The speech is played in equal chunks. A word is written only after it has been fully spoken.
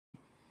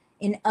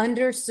in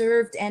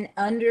underserved and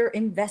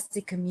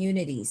underinvested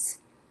communities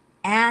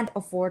and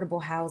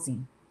affordable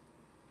housing.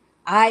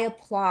 I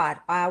applaud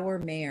our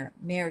mayor,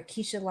 Mayor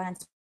Keisha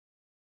Lance,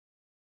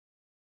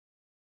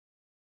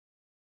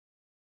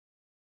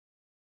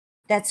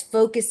 that's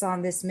focused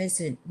on this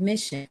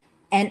mission,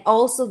 and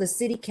also the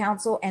City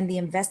Council and the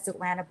Invest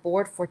Atlanta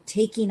Board for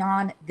taking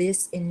on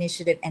this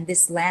initiative and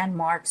this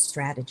landmark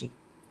strategy.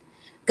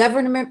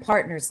 Government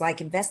partners like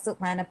Invest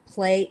Atlanta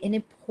play an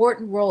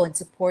important role in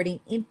supporting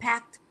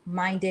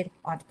impact-minded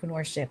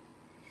entrepreneurship.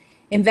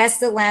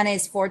 Invest Atlanta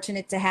is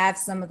fortunate to have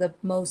some of the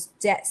most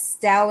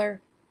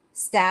stellar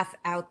staff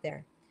out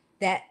there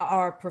that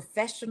are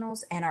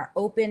professionals and are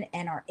open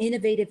and are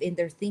innovative in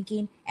their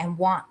thinking and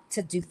want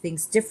to do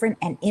things different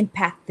and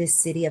impact this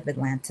city of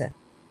Atlanta.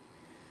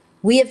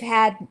 We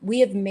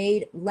have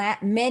made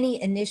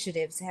many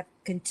initiatives, have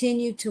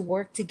continued to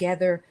work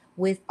together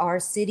with our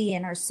city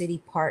and our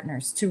city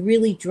partners to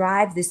really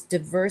drive this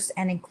diverse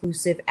and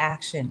inclusive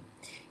action.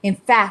 In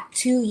fact,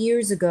 2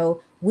 years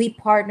ago, we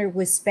partnered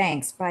with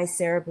Spanx by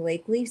Sarah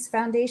Blakely's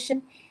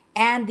Foundation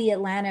and the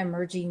Atlanta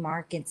Emerging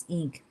Markets,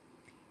 Inc.,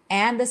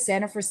 and the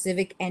Center for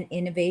Civic and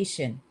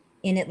Innovation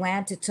in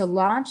Atlanta to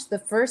launch the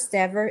first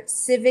ever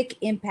Civic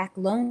Impact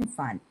Loan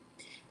Fund.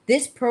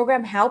 This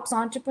program helps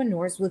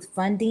entrepreneurs with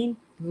funding,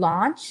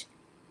 launch,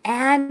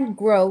 and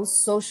grow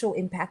social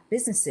impact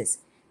businesses.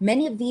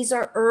 Many of these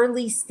are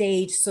early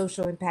stage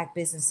social impact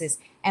businesses.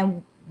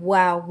 And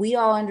while we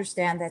all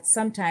understand that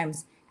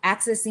sometimes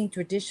accessing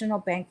traditional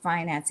bank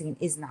financing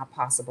is not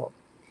possible,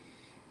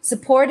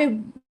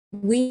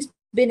 we've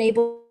been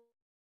able to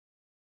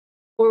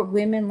support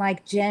women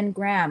like Jen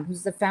Graham,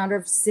 who's the founder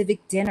of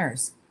Civic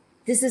Dinners.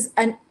 This is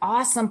an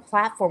awesome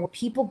platform where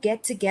people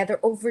get together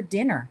over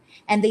dinner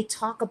and they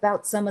talk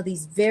about some of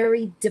these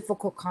very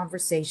difficult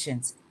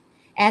conversations.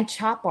 And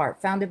Chop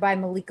Art, founded by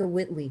Malika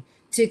Whitley,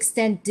 to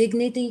extend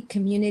dignity,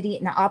 community,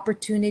 and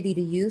opportunity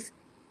to youth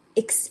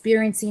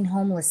experiencing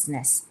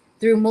homelessness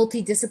through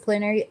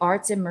multidisciplinary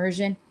arts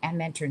immersion and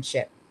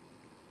mentorship.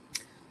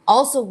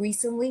 Also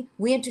recently,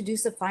 we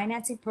introduced a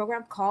financing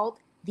program called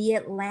the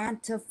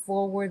Atlanta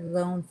Forward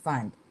Loan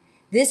Fund.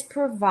 This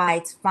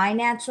provides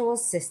financial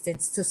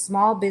assistance to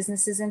small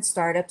businesses and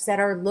startups that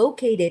are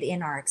located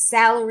in our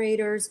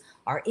accelerators,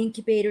 our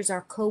incubators,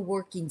 our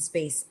co-working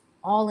space,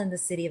 all in the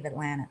city of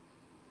Atlanta.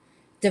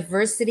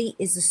 Diversity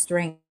is a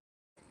strength.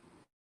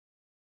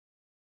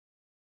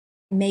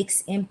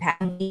 Makes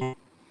impact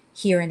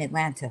here in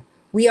Atlanta.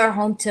 We are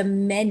home to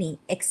many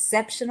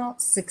exceptional,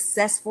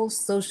 successful,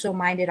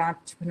 social-minded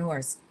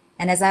entrepreneurs.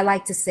 And as I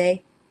like to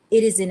say,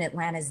 it is in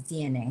Atlanta's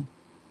DNA.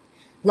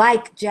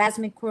 Like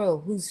Jasmine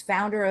Crow, who's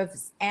founder of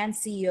and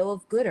CEO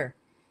of Gooder.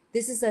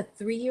 This is a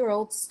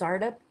 3-year-old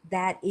startup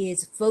that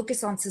is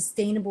focused on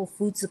sustainable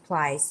food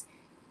supplies.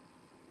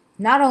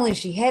 Not only is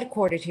she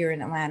headquartered here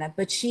in Atlanta,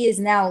 but she is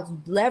now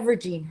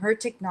leveraging her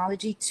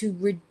technology to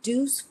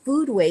reduce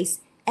food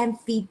waste and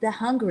feed the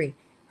hungry.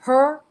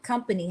 Her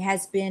company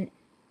has been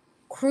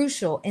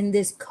crucial in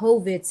this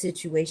COVID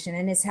situation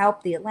and has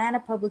helped the Atlanta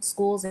public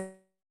schools and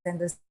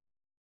the.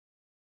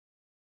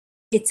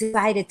 It's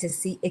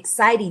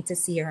exciting to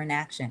see her in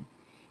action.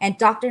 And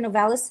Dr.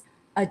 Novales,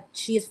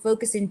 she is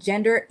focused in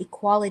gender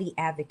equality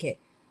advocate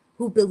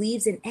who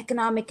believes in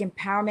economic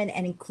empowerment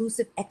and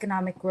inclusive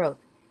economic growth.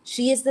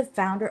 She is the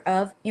founder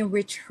of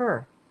Enrich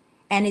Her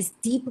and is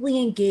deeply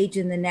engaged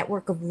in the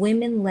network of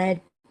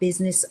women-led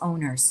business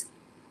owners.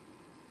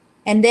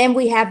 And then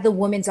we have the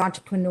Women's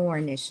Entrepreneur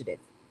Initiative.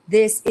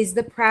 This is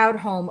the proud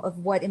home of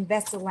what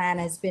Invest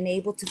Atlanta has been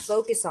able to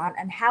focus on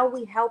and how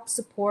we help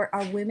support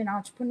our women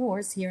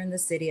entrepreneurs here in the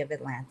city of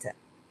Atlanta.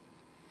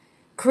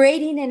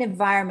 Creating an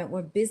environment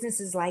where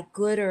businesses like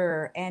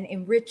Gooder and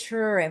Enrich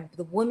Her and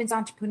the Women's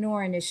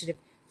Entrepreneur Initiative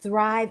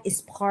thrive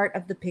is part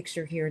of the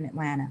picture here in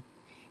Atlanta.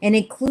 An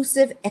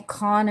inclusive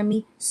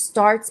economy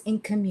starts in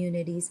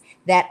communities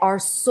that are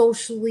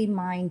socially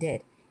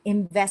minded,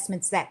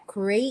 investments that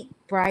create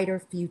brighter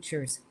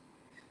futures.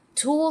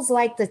 Tools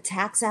like the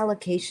tax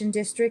allocation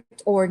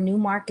district or new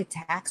market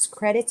tax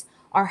credits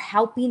are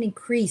helping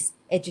increase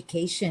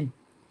education,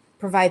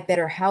 provide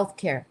better health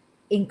care,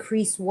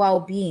 increase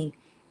well-being,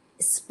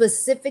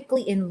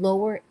 specifically in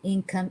lower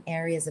income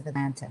areas of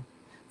Atlanta.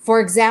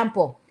 For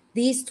example,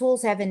 these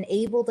tools have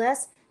enabled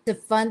us to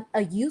fund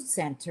a youth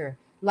center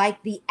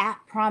like the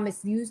At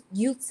Promise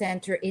Youth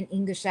Center in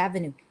English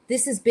Avenue.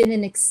 This has been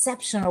an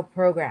exceptional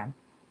program.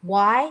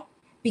 Why?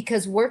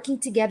 Because working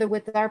together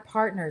with our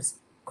partners,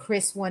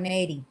 Chris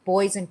 180,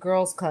 Boys and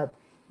Girls Club,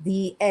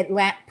 the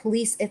Atlanta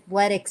Police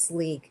Athletics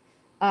League,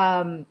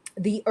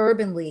 the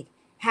Urban League,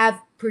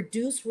 have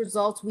produced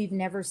results we've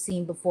never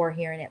seen before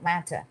here in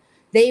Atlanta.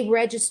 They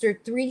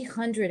registered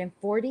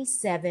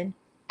 347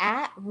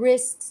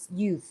 at-risk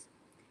youth.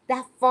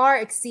 That far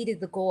exceeded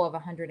the goal of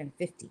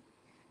 150.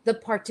 The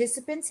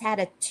participants had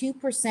a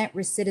 2%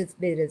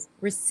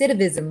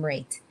 recidivism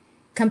rate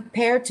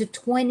compared to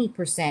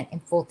 20% in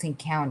Fulton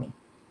County.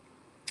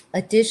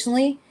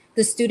 Additionally,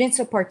 the students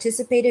who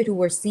participated who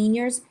were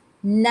seniors,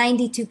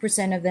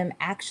 92% of them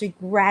actually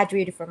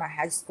graduated from our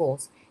high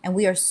schools and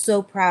we are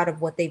so proud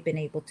of what they've been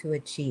able to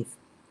achieve.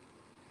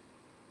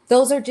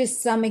 Those are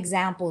just some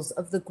examples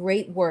of the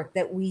great work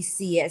that we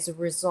see as a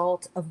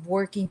result of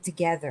working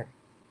together.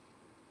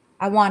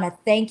 I want to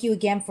thank you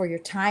again for your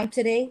time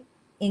today.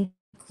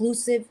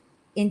 Inclusive,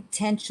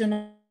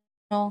 intentional,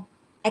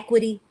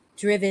 equity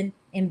driven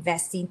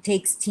investing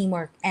takes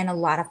teamwork and a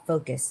lot of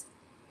focus.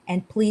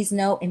 And please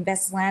know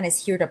InvestLand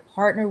is here to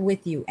partner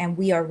with you, and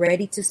we are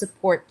ready to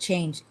support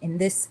change in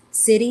this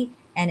city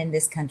and in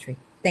this country.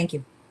 Thank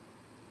you.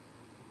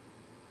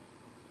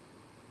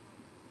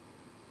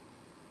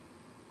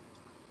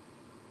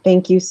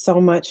 Thank you so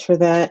much for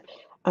that.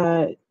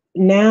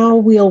 Now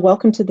we'll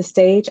welcome to the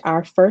stage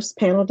our first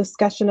panel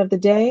discussion of the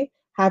day,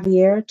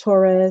 Javier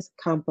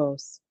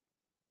Torres-Campos.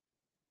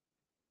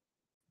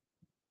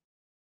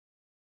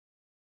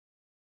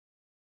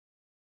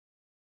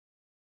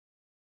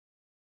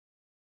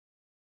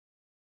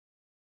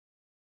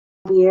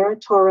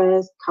 Javier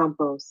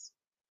Torres-Campos.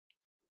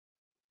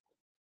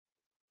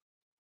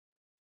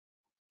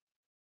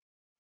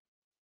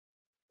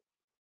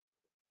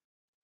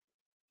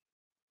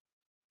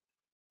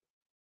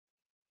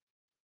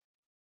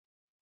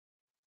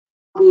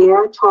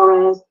 Javier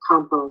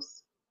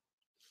Torres-Campos.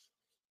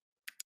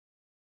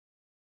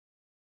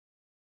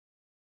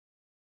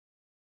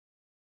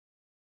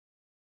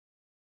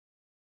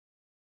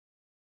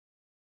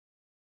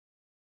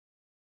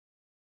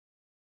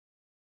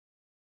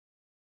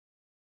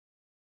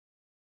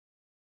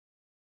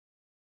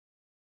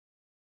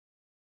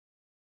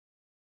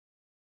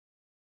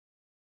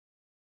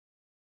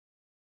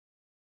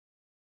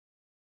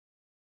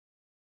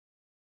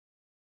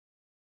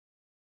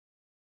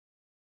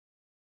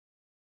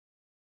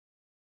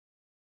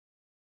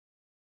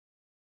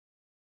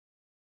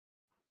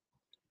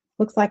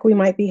 Looks like we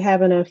might be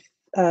having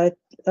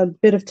a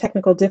bit of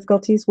technical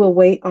difficulties. We'll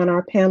wait on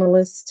our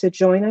panelists to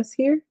join us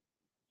here.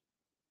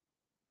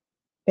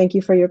 Thank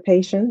you for your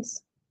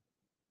patience.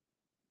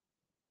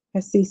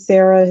 I see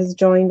Sarah has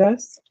joined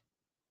us.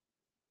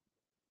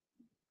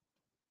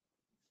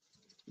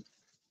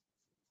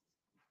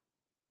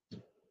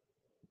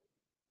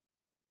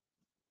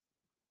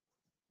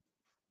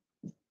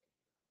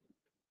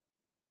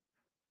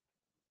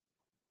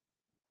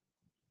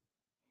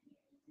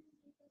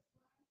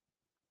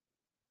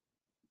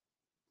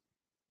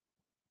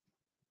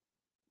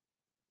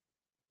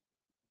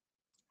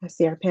 I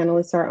see our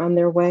panelists are on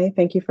their way.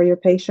 Thank you for your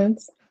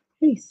patience.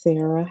 Hey,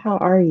 Sarah, how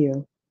are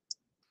you?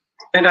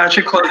 And I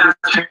should close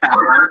this chat.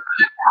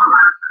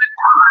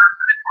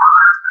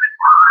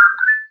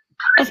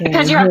 It's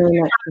because you're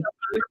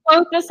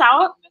close this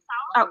out.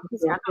 Oh,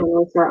 our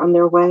panelists are on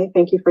their way.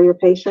 Thank you for your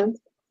patience.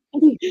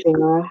 Hey,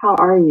 Sarah, how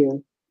are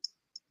you?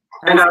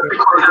 And I should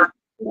close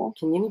this.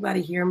 Can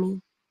anybody hear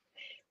me?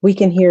 We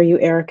can hear you,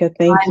 Erica.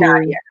 Thank you.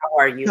 Nadia. How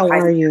are you? How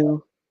are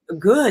you?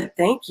 Good,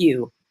 thank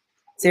you.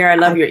 Sarah, I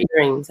love your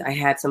earrings. I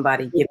had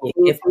somebody give me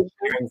a gift of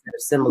earrings that are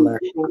similar.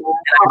 And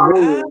I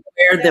really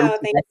wear them.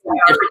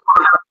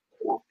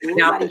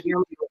 Now, hear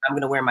me. I'm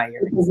going to wear my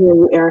earrings. I hear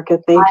you, Erica.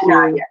 Thank you.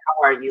 Nadia.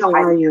 How are you? How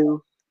are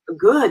you?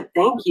 Good,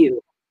 thank you.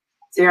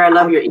 Sarah, I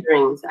love your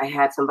earrings. I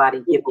had somebody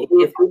give me a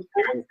gift of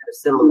earrings that are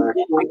similar.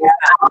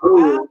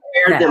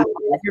 Wear them.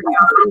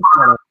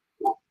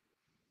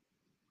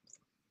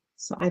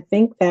 So I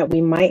think that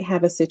we might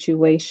have a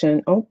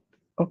situation. Oh,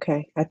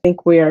 okay. I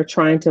think we are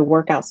trying to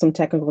work out some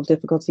technical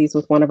difficulties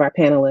with one of our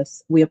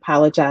panelists. We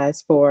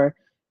apologize for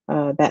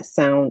that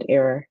sound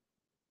error.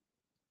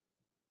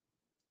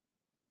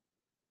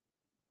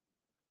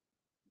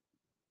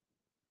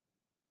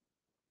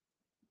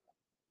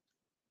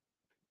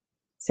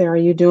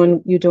 Sarah, you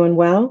doing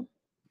well?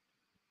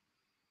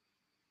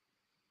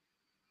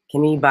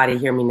 Can anybody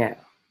hear me now?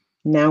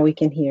 Now we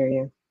can hear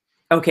you.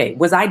 Okay.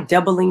 Was I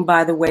doubling,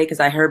 by the way?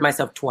 Because I heard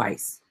myself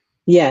twice.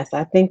 Yes,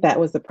 I think that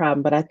was the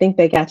problem, but I think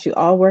they got you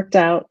all worked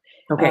out.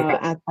 Okay.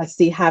 I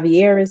see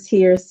Javier is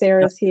here,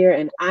 Sarah's here,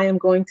 and I am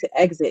going to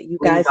exit. You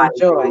guys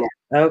enjoy.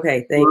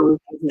 Okay, thank you.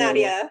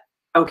 Nadia.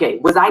 Okay,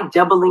 was I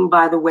doubling,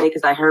 by the way?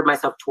 Because I heard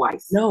myself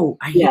twice. No,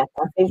 Yes,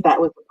 I think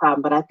that was the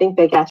problem, but I think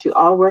they got you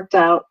all worked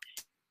out.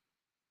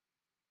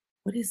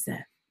 What is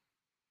that?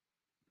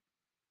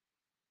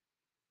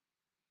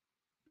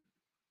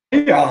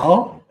 Hey,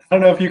 y'all. I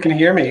don't know if you can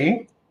hear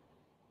me.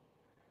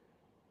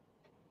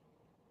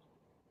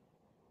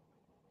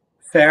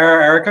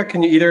 Sarah, Erica,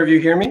 can either of you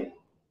hear me?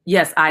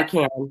 Yes, I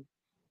can.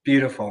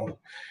 Beautiful.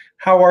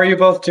 How are you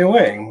both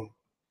doing?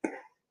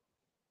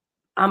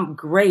 I'm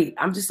great.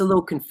 I'm just a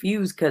little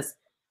confused because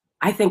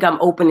I think I'm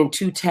opening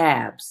 2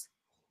 tabs.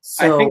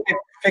 So I think they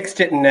fixed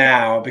it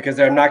now because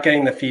I'm not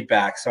getting the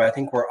feedback. So I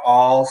think we're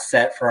all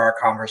set for our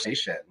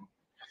conversation.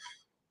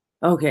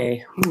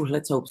 okay, ooh,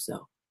 let's hope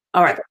so.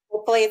 All right.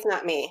 Hopefully it's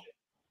not me.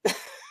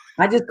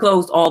 I just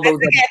closed all those.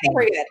 Okay, I think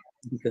we're good.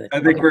 Good. I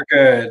think we're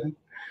good.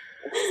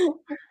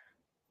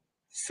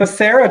 So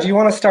Sarah, do you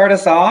want to start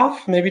us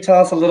off? Maybe tell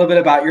us a little bit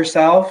about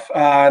yourself,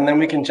 and then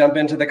we can jump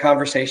into the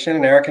conversation,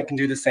 and Erika can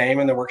do the same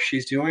in the work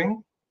she's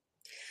doing.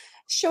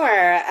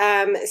 Sure.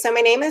 So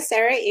my name is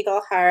Sarah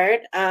Eaglehart.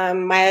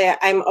 I'm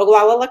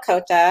Oglala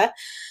Lakota.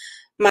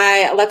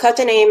 My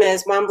Lakota name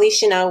is Wambui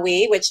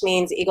Shinawi, which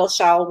means Eagle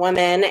Shawl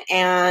Woman.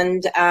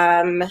 And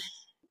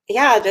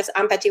yeah, just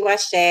Ampeti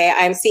Weshe.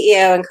 I'm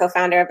CEO and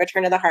co-founder of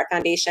Return to the Heart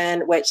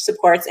Foundation, which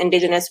supports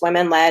Indigenous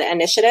women-led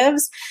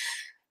initiatives.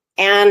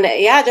 And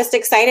yeah, just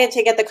excited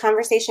to get the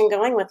conversation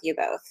going with you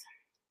both.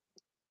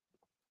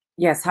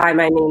 Yes, hi,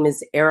 my name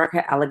is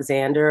Erika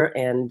Alexandar,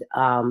 and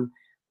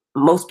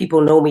most people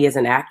know me as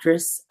an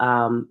actress.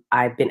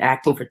 I've been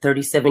acting for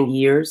 37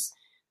 years.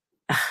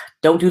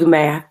 Don't do the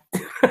math.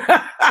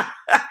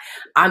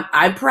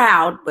 I'm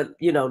proud, but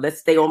let's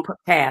stay on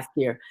task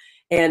here.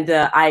 And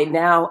I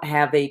now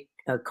have I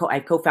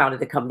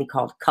co-founded a company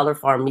called Color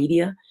Farm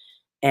Media,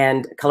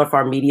 and Color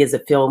Farm Media is a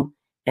film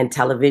and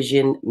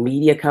television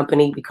media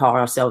company. We call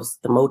ourselves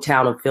the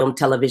Motown of film,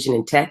 television,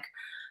 and tech.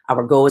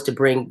 Our goal is to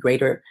bring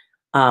greater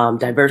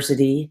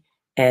diversity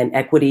and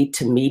equity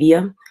to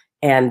media,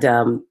 and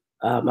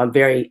I'm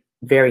very,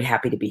 very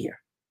happy to be here.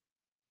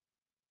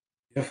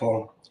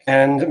 Beautiful.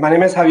 And my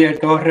name is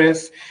Javier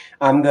Torres.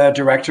 I'm the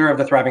director of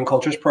the Thriving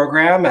Cultures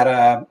program at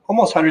a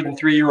almost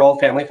 103-year-old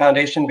family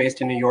foundation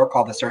based in New York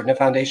called the Certina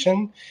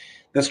Foundation.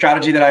 The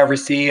strategy that I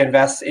oversee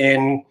invests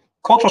in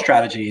cultural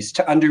strategies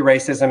to undo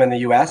racism in the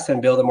US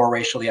and build a more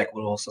racially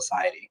equitable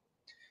society.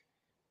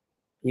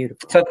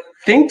 Beautiful. So I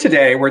think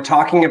today we're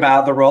talking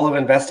about the role of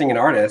investing in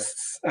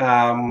artists.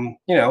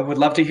 Would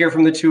love to hear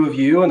from the two of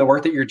you and the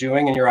work that you're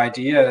doing and your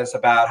ideas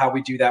about how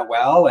we do that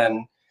well,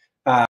 and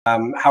what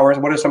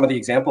are some of the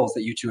examples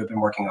that you two have been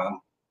working on?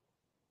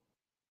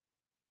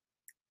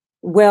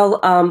 Well,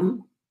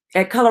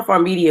 at Color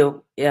Farm Media,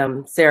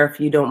 Sarah, if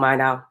you don't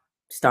mind, I'll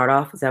start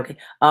off. Is that okay?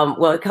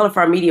 Well, at Color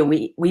Farm Media,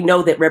 we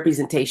know that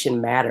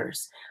representation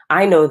matters.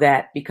 I know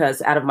that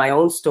because out of my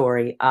own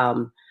story,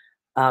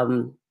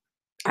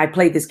 I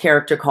played this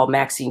character called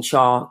Maxine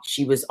Shaw.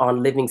 She was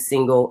on Living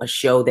Single, a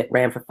show that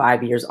ran for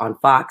 5 years on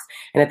Fox.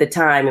 And at the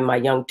time, in my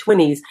young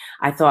 20s,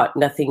 I thought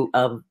nothing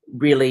of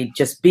really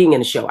just being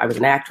in a show. I was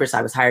an actress.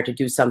 I was hired to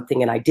do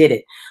something, and I did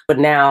it. But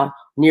now,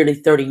 nearly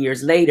 30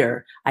 years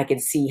later, I can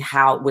see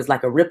how it was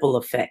like a ripple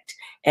effect.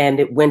 And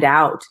it went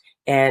out,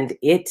 and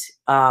it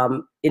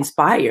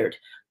inspired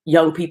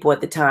young people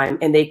at the time.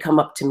 And they come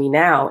up to me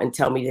now and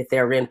tell me that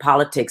they're in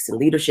politics and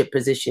leadership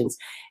positions.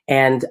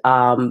 And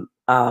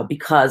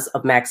because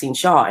of Maxine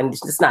Shaw. And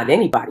it's not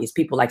anybody. It's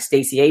people like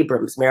Stacey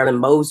Abrams, Marilyn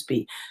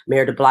Mosby,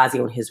 Mayor de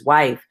Blasio and his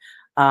wife.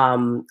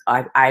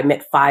 I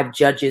met 5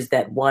 judges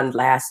that won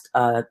last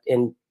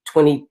in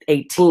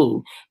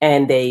 2018.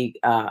 And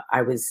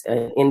I was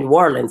in New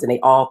Orleans, and they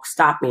all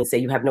stopped me and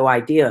said, "You have no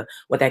idea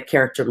what that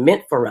character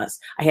meant for us."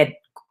 I had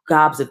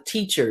gobs of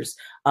teachers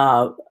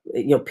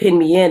pin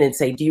me in and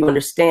say, "Do you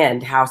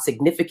understand how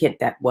significant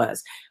that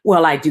was?"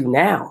 Well, I do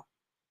now.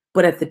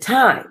 But at the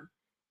time,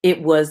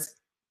 it was,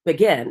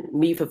 again,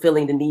 me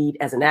fulfilling the need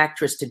as an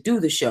actress to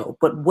do the show.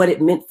 But what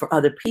it meant for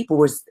other people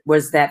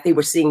was that they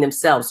were seeing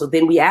themselves. So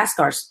then we ask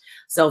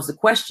ourselves the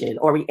question,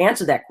 or we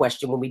answer that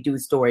question when we do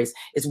stories,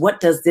 is what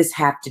does this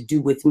have to do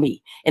with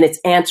me? And it's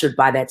answered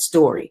by that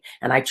story.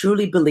 And I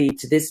truly believe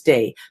to this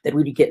day that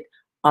we get,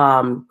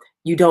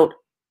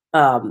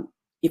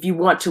 if you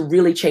want to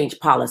really change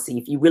policy,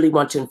 if you really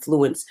want to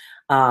influence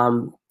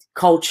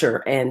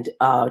culture and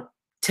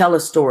tell a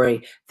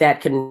story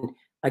that can,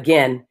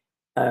 again,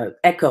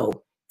 echo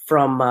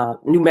from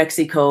New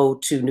Mexico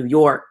to New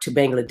York to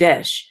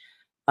Bangladesh,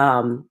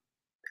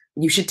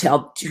 you should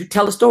tell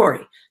a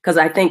story. Because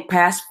I think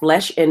past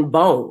flesh and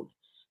bone,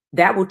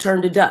 that will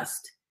turn to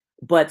dust.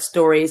 But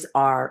stories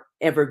are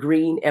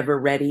evergreen, ever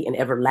ready, and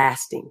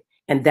everlasting.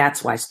 And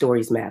that's why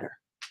stories matter.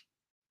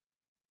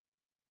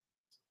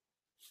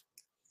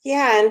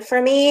 Yeah, and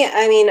for me,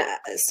 I mean,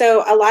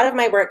 so a lot of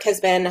my work has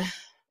been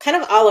kind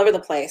of all over the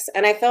place.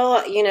 And I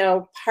feel,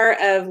 part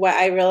of what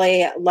I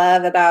really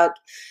love about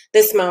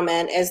this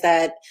moment is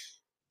that,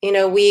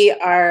 we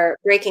are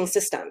breaking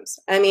systems.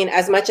 I mean,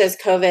 as much as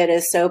COVID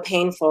is so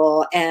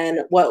painful, and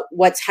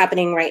what's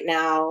happening right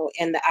now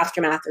in the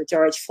aftermath of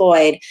George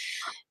Floyd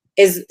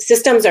is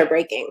systems are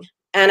breaking.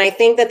 And I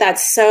think that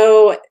that's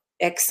so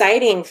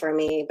exciting for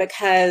me,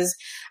 because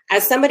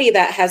as somebody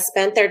that has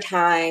spent their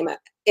time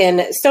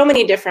in so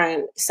many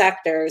different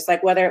sectors,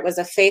 like whether it was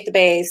a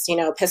faith-based,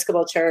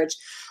 Episcopal church,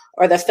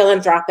 or the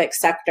philanthropic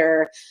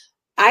sector,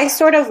 I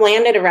sort of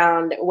landed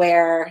around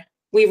where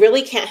we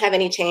really can't have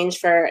any change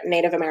for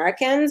Native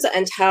Americans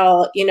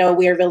until,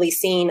 we're really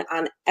seen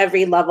on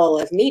every level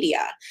of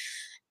media.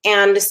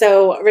 And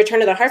so Return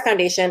to the Heart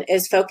Foundation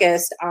is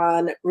focused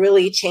on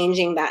really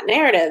changing that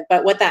narrative.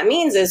 But what that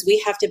means is we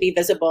have to be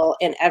visible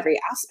in every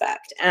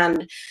aspect.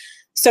 And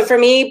so for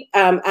me,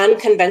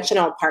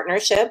 unconventional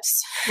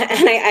partnerships,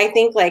 and I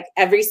think like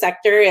every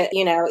sector,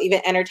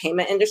 even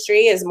entertainment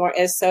industry is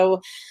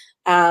so,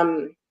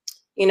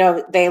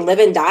 they live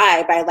and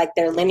die by like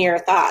their linear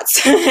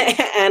thoughts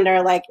and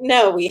are like,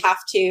 no, we have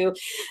to do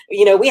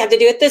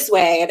it this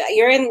way.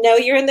 You're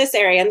in this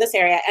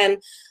area,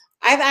 And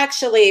I've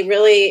actually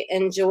really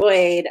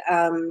enjoyed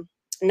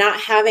not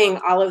having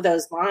all of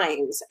those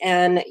lines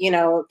and,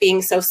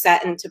 being so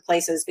set into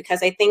places,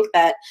 because I think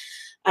that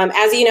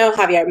As you know,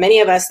 Javier, many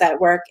of us that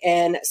work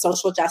in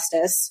social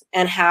justice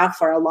and have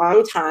for a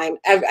long time,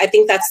 I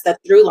think that's the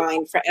through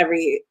line for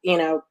every,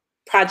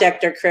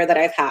 project or career that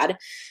I've had,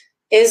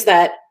 is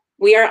that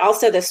we are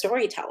also the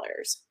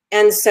storytellers.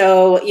 And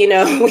so,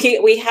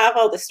 we have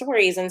all the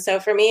stories. And so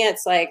for me,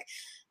 it's like,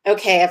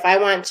 okay, if I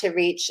want to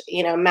reach,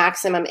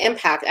 maximum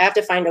impact, I have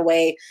to find a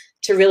way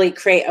to really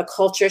create a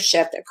culture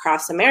shift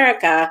across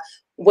America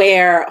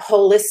where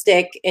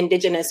holistic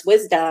indigenous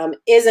wisdom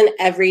is an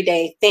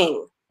everyday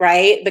thing,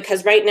 right?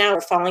 Because right now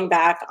we're falling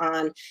back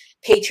on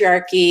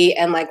patriarchy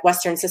and like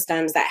Western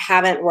systems that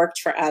haven't worked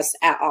for us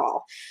at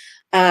all.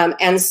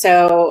 And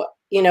so,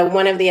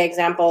 one of the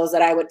examples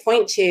that I would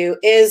point to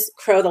is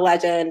Crow the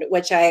Legend,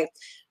 which I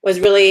was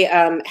really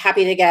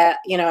happy to get,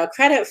 a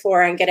credit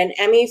for and get an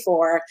Emmy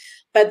for.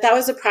 But that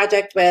was a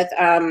project with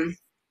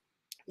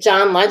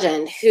John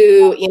Legend,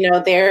 who,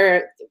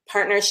 their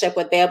partnership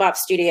with Baobab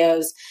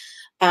Studios,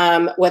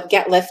 with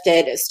Get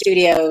Lifted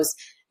Studios,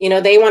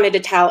 they wanted to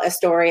tell a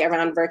story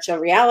around virtual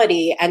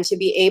reality and to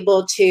be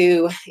able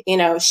to,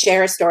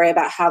 share a story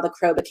about how the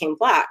crow became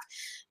Black.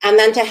 And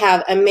then to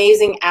have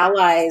amazing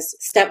allies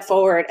step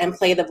forward and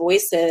play the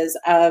voices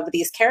of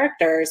these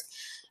characters,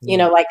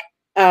 like,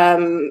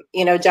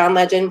 John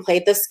Legend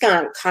played the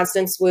skunk,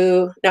 Constance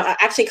Wu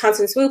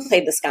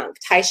played the skunk,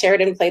 Ty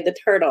Sheridan played the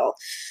turtle.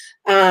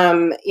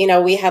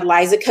 We had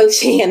Liza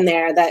Koshy in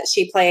there that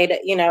she played,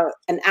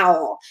 an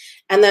owl,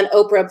 and then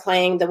Oprah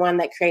playing the one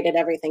that created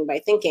everything by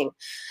thinking.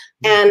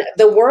 And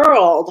the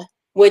world,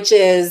 which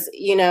is,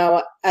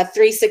 a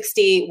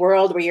 360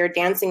 world where you're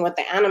dancing with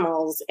the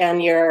animals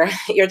and you're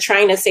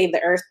trying to save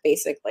the earth,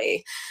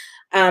 basically.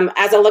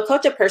 As a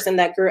Lakota person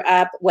that grew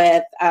up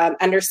with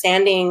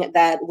understanding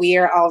that we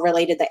are all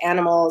related to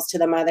animals,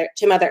 to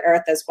Mother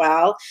Earth as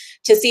well,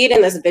 to see it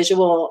in this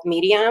visual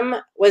medium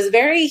was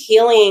very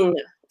healing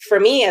for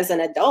me as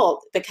an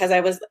adult, because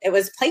it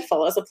was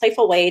playful. It was a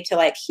playful way to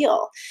like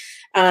heal,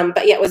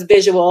 but yet was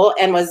visual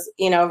and was,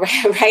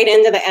 right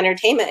into the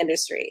entertainment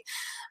industry.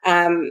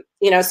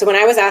 So when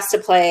I was asked to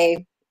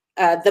play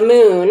the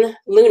moon,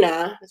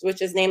 Luna,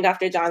 which is named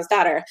after John's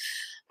daughter,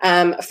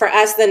 for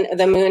us,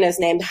 the moon is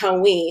named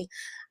Hawi.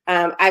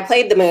 I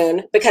played the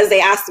moon because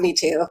they asked me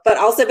to, but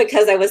also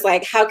because I was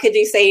like, how could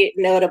you say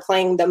no to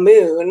playing the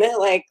moon?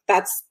 Like,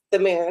 that's the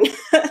moon.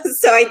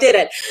 So I did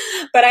it.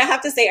 But I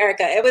have to say,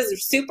 Erika, it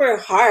was super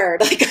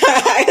hard. Like,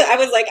 I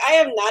was like, I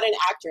am not an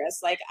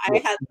actress. Like, I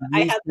had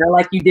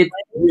like you did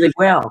really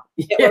well.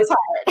 It was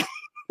hard.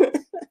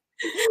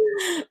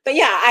 But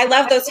yeah, I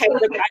love those types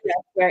of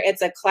projects where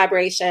it's a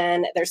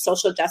collaboration, there's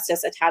social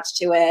justice attached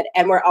to it,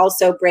 and we're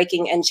also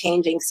breaking and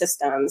changing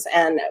systems.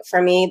 And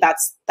for me,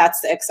 that's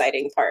the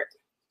exciting part.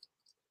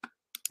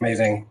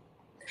 Amazing.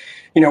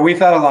 We've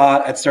thought a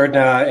lot at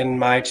CERDNA in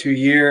my 2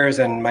 years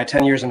and my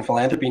 10 years in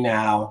philanthropy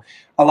now,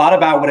 a lot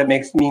about what it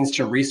means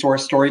to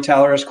resource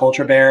storytellers,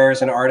 culture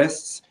bearers, and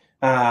artists.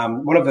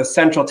 One of the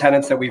central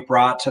tenets that we've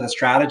brought to the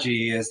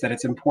strategy is that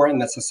it's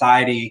important that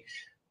society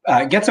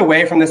gets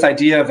away from this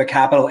idea of the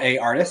capital A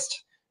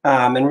artist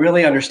and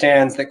really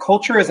understands that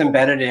culture is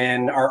embedded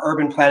in our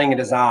urban planning and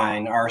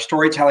design, our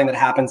storytelling that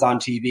happens on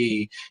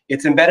TV.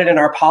 It's embedded in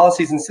our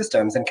policies and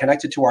systems and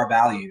connected to our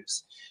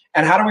values.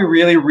 And how do we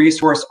really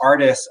resource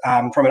artists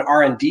from an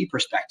R&D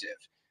perspective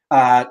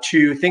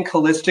to think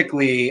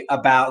holistically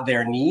about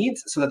their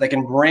needs so that they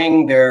can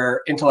bring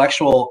their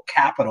intellectual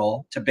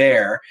capital to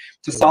bear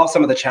to solve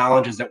some of the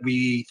challenges that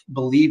we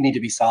believe need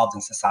to be solved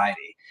in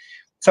society?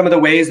 Some of the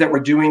ways that we're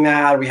doing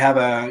that, we have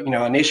a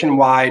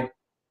nationwide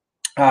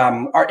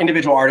our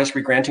individual artist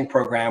regranting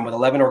program with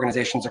 11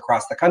 organizations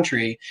across the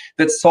country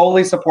that's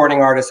solely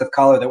supporting artists of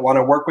color that want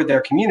to work with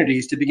their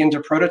communities to begin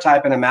to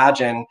prototype and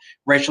imagine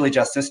racially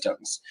just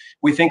systems.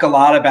 We think a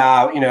lot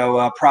about,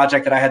 a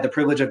project that I had the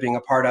privilege of being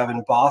a part of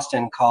in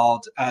Boston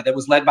called, that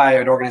was led by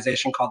an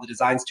organization called the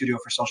Design Studio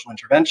for Social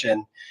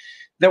Intervention,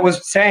 that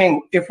was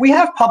saying, if we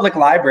have public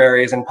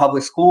libraries and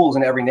public schools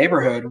in every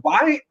neighborhood,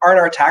 why aren't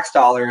our tax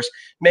dollars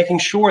making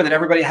sure that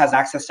everybody has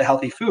access to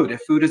healthy food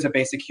if food is a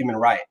basic human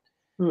right?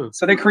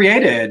 So they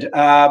created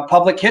a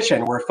public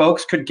kitchen where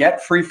folks could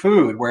get free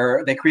food,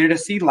 where they created a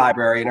seed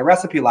library and a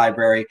recipe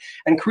library,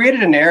 and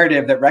created a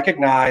narrative that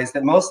recognized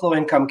that most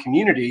low-income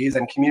communities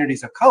and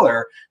communities of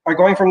color are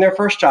going from their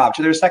first job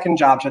to their second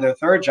job to their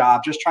third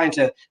job, just trying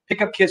to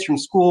pick up kids from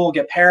school,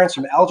 get parents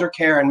from elder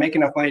care, and make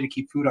enough money to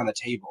keep food on the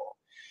table.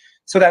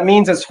 So that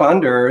means as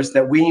funders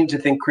that we need to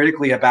think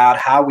critically about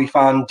how we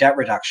fund debt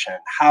reduction,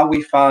 how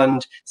we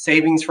fund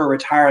savings for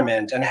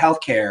retirement and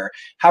healthcare,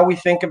 how we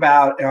think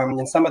about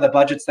in some of the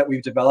budgets that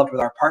we've developed with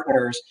our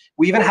partners,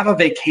 we even have a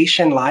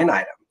vacation line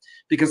item.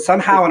 Because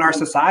somehow in our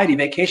society,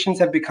 vacations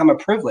have become a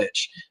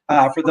privilege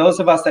for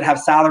those of us that have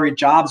salaried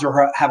jobs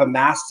or have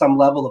amassed some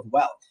level of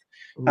wealth.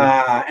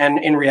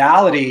 And in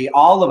reality,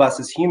 all of us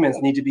as humans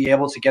need to be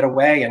able to get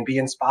away and be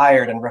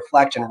inspired and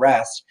reflect and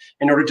rest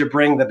in order to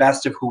bring the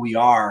best of who we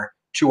are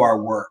to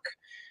our work.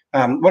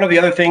 One of the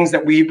other things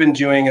that we've been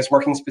doing is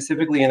working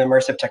specifically in the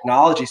immersive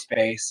technology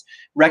space,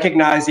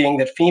 recognizing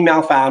that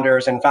female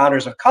founders and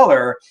founders of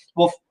color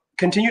will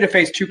continue to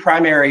face two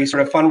primary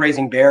sort of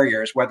fundraising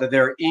barriers, whether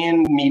they're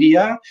in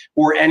media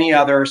or any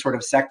other sort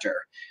of sector.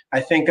 I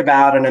think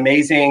about an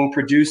amazing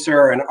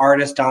producer and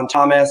artist, Don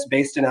Thomas,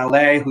 based in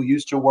LA, who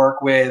used to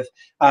work with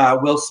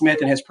Will Smith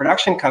and his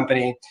production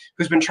company,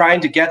 who's been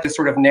trying to get this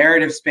sort of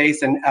narrative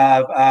space and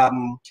of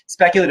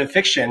speculative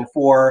fiction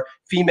for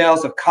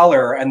females of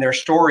color and their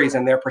stories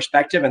and their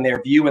perspective and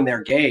their view and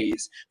their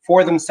gaze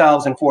for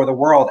themselves and for the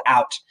world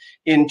out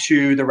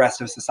into the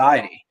rest of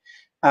society.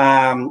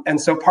 And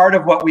so part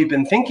of what we've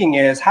been thinking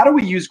is, how do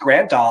we use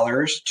grant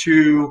dollars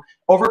to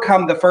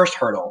overcome the first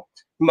hurdle?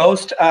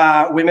 Most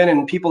women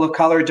and people of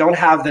color don't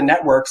have the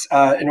networks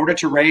in order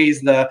to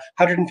raise the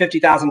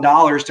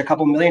 $150,000 to a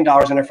couple $1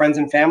 million in a friends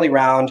and family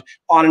round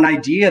on an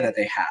idea that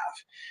they have.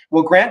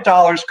 Well, grant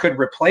dollars could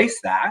replace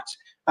that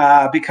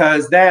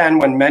because then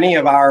when many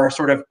of our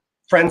sort of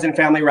friends and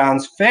family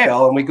rounds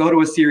fail and we go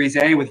to a Series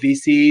A with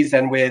VCs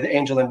and with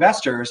angel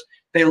investors,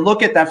 they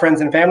look at that friends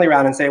and family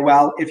round and say,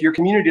 well, if your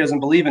community doesn't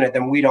believe in it,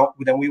 then we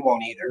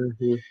won't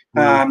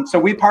either. So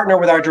we partner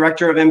with our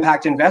director of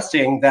impact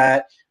investing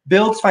that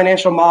builds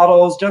financial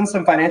models, done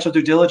some financial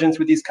due diligence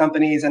with these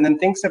companies, and then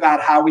thinks about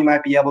how we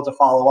might be able to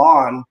follow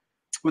on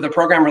with a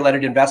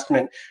program-related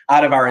investment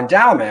out of our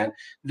endowment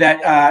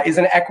that is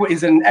an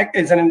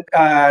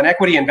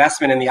equity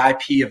investment in the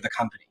IP of the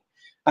company.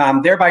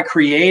 Thereby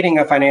creating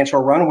a financial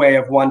runway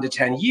of 1 to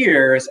 10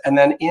 years, and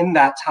then in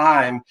that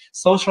time,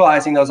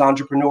 socializing those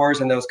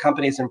entrepreneurs and those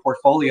companies and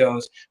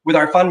portfolios with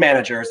our fund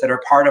managers that are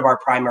part of our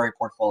primary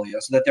portfolio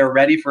so that they're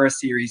ready for a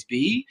Series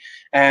B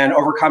and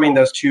overcoming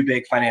those two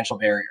big financial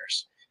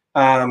barriers.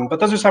 But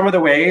those are some of the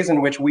ways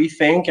in which we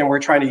think, and we're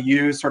trying to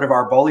use sort of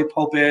our bully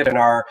pulpit and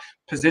our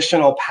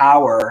positional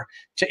power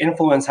to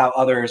influence how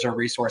others are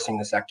resourcing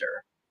the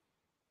sector.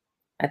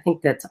 I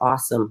think that's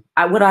awesome.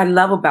 What I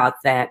love about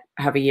that,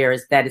 Javier,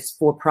 is that it's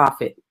for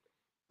profit.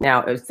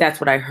 Now, that's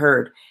what I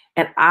heard.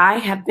 And I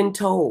have been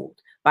told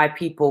by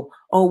people,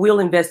 oh, we'll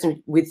invest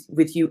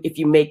with you if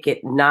you make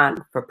it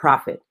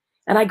non-for-profit.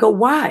 And I go,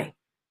 why?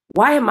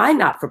 Why am I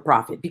not for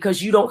profit?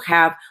 Because you don't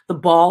have the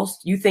balls.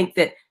 You think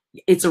that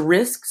it's a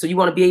risk, so you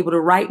want to be able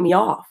to write me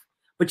off.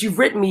 But you've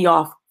written me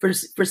off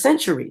for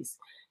centuries.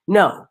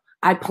 No.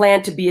 I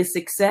plan to be a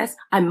success.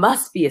 I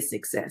must be a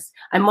success.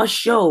 I must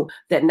show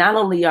that not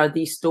only are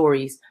these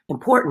stories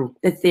important,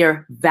 that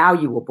they're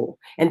valuable.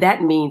 And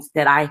that means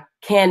that I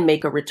can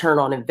make a return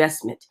on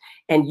investment.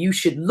 And you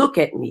should look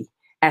at me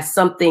as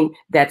something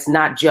that's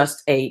not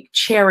just a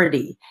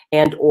charity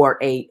and or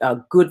a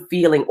good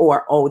feeling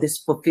or, oh, this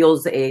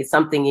fulfills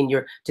something in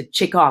your to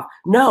check off.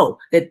 No,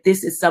 that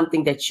this is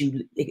something that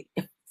you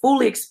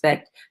fully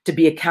expect to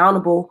be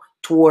accountable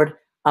toward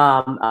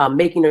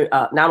making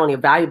not only a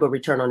valuable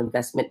return on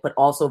investment, but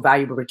also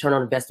valuable return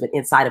on investment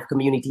inside of a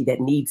community that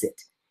needs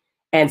it.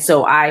 And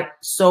so I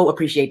so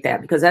appreciate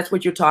that, because that's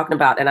what you're talking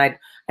about.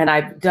 And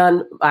I've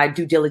done my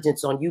due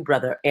diligence on you,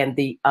 brother. And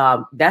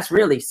that's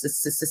really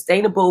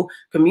sustainable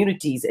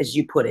communities, as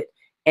you put it,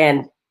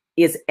 and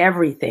is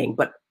everything.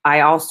 But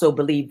I also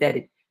believe that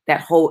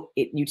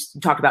you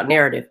talked about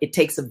narrative. It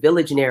takes a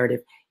village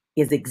narrative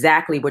is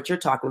exactly what you're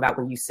talking about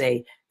when you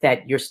say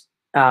that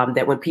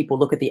that when people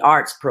look at the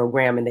arts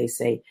program and they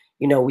say,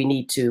 we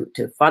need to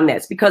fund that.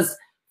 It's because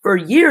for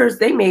years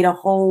they made a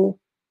whole,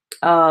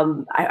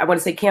 I want to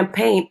say,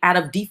 campaign out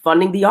of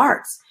defunding the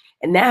arts.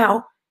 And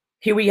now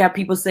here we have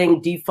people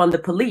saying defund the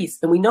police.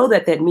 And we know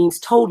that that means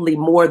totally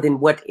more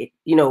than what it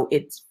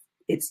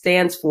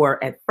stands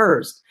for at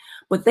first.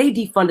 But they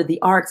defunded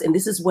the arts, and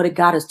this is what it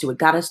got us to. It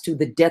got us to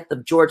the death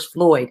of George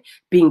Floyd,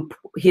 being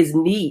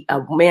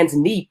a man's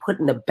knee put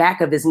in the back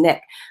of his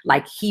neck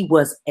like he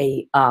was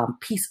a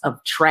piece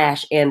of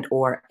trash and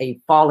or a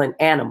fallen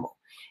animal.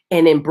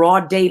 And in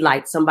broad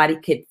daylight, somebody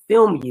could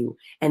film you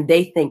and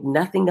they think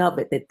nothing of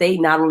it, that they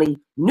not only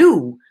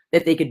knew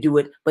that they could do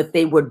it, but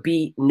there would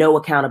be no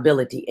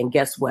accountability. And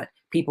guess what?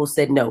 People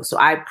said no. So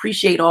I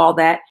appreciate all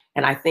that.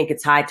 And I think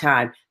it's high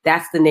time.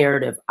 That's the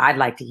narrative I'd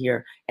like to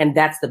hear. And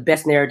that's the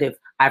best narrative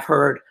I've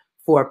heard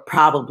for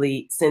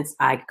probably since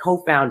I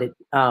co-founded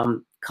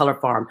Color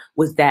Farm,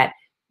 was that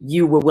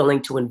you were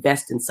willing to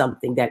invest in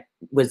something that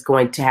was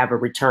going to have a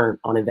return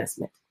on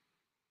investment.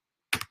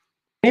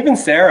 Even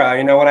Sarah,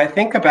 when I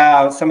think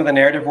about some of the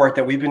narrative work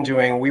that we've been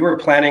doing, we were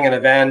planning an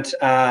event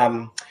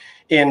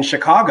in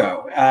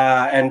Chicago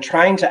and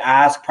trying to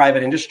ask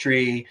private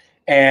industry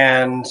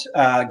and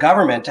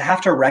government to have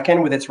to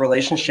reckon with its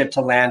relationship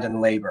to land and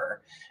labor.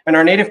 And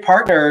our native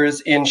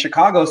partners in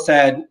Chicago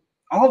said,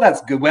 all of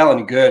that's good, well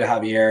and good,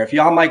 Javier, if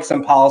y'all make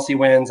some policy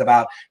wins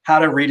about how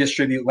to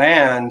redistribute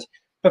land,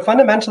 but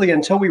fundamentally,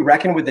 until we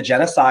reckon with the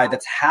genocide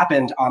that's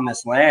happened on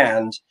this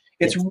land,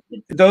 it's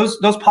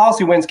those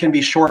policy wins can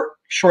be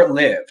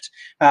short-lived.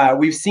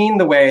 We've seen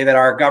the way that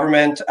our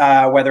government,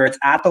 whether it's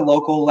at the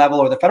local level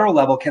or the federal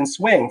level, can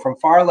swing from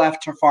far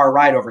left to far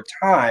right over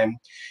time.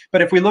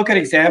 But if we look at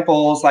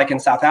examples like in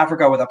South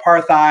Africa with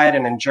apartheid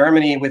and in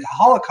Germany with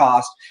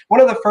Holocaust,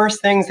 one of the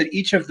first things that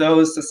each of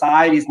those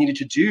societies needed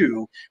to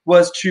do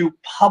was to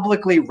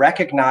publicly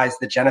recognize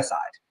the genocide.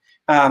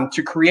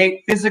 to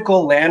create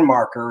physical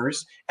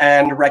landmarkers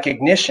and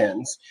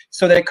recognitions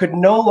so that it could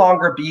no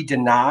longer be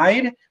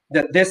denied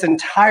that this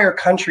entire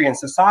country and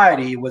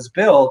society was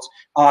built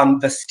on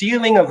the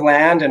stealing of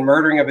land and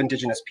murdering of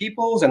indigenous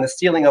peoples and the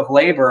stealing of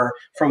labor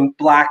from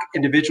Black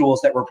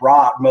individuals that were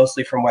brought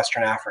mostly from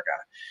Western Africa.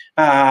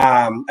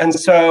 And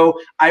so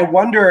I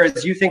wonder,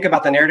 as you think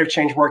about the narrative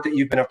change work that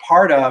you've been a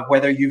part of,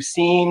 whether you've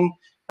seen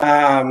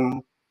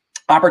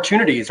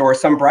opportunities or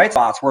some bright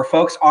spots where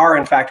folks are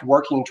in fact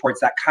working towards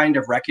that kind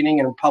of reckoning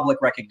and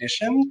public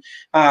recognition,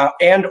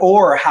 and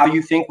or how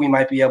you think we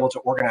might be able to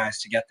organize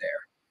to get there.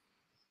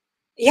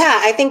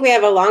 Yeah, I think we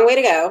have a long way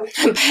to go,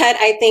 but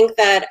I think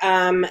that,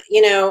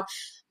 you know,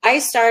 I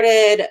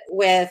started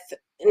with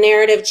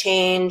narrative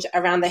change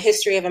around the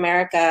history of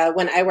America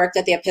when I worked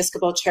at the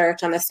Episcopal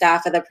Church on the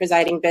staff of the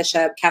presiding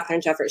bishop,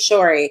 Catherine Jefferts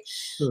Schori,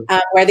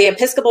 where the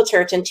Episcopal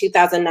Church in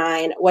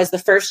 2009 was the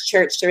first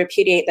church to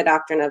repudiate the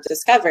doctrine of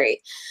discovery.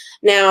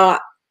 Now,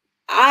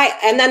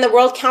 and then the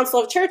World Council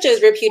of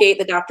Churches repudiate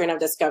the doctrine of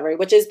discovery,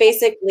 which is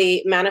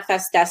basically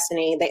manifest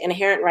destiny, the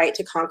inherent right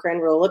to conquer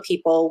and rule a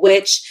people,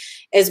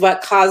 which is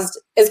what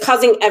is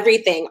causing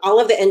everything, all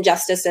of the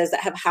injustices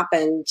that have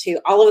happened to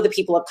all of the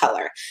people of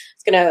color.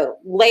 It's going to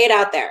lay it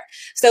out there.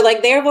 So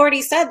like they've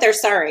already said they're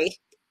sorry.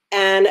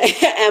 And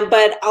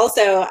but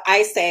also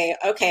I say,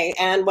 okay,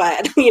 and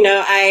what?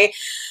 I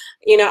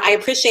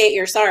appreciate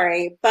you're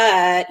sorry,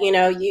 but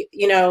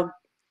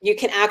you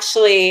can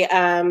actually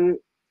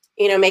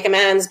make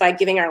amends by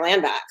giving our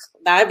land back.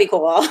 That'd be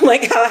cool.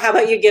 Like, how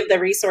about you give the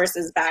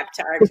resources back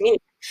to our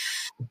community?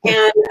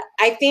 And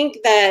I think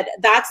that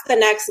that's the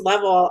next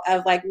level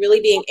of like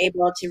really being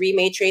able to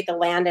rematriate the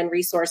land and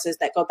resources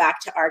that go back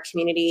to our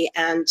community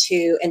and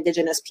to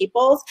indigenous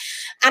peoples.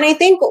 And I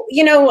think,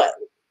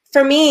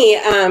 for me,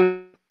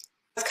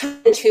 it's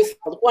kind of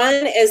twofold.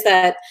 One is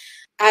that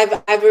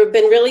I've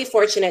been really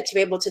fortunate to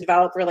be able to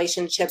develop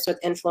relationships with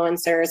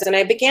influencers. And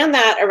I began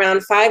that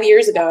around 5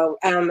 years ago,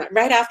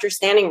 right after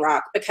Standing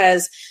Rock,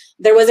 because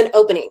there was an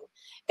opening.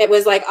 It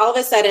was like all of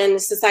a sudden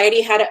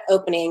society had an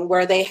opening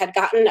where they had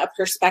gotten a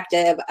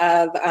perspective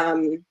of,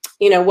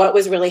 what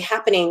was really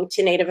happening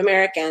to Native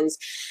Americans.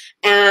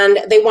 And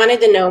they wanted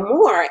to know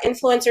more.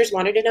 Influencers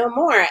wanted to know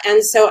more.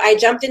 And so I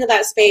jumped into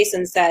that space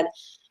and said,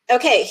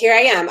 okay, here I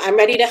am. I'm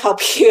ready to help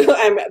you.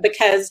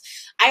 Because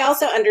I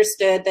also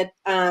understood that,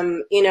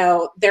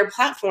 their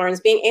platforms,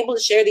 being able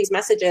to share these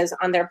messages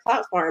on their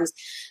platforms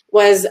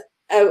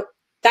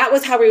that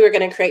was how we were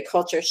going to create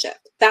culture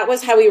shift. That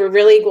was how we were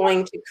really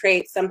going to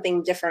create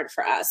something different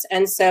for us.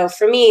 And so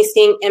for me,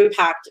 seeing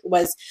impact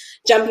was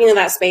jumping into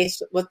that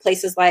space with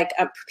places like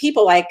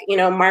people like,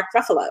 Mark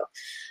Ruffalo,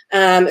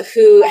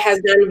 who has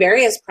done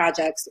various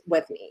projects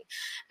with me.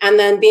 And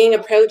then being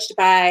approached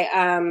by,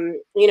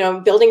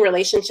 building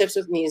relationships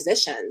with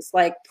musicians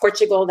like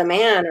Portugal the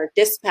Man or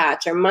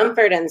Dispatch or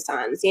Mumford and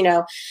Sons,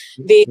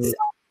 these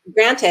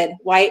granted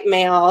white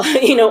male,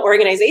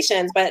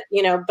 organizations, but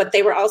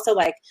they were also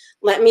like,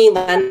 let me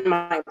lend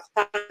my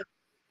platform.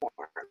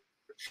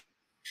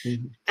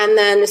 And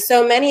then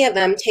so many of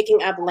them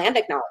taking up land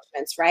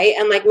acknowledgements, right?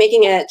 And like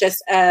making it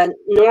just a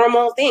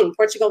normal thing.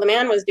 Portugal the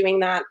Man was doing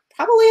that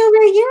probably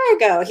over a year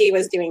ago. He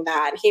was doing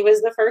that. He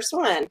was the first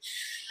one.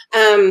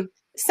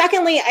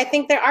 Secondly, I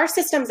think there are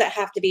systems that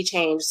have to be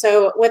changed.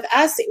 So with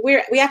us,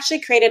 we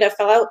actually created a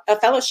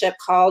fellowship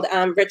called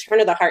Return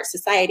of the Heart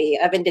Society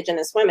of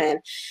Indigenous Women.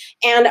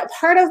 And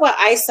part of what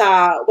I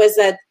saw was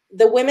that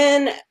the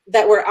women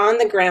that were on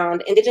the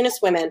ground, Indigenous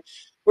women,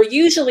 were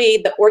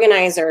usually the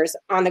organizers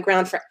on the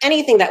ground for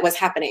anything that was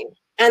happening.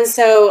 And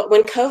so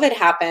when COVID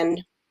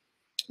happened,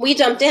 we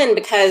jumped in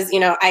because,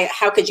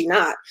 how could you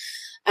not?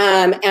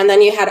 And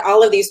then you had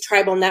all of these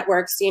tribal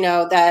networks,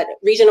 that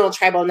regional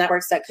tribal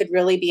networks that could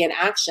really be in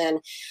action.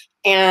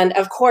 And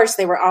of course,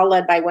 they were all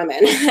led by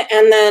women.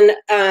 And then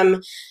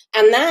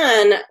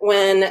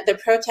when the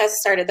protests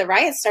started, the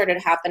riots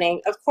started happening,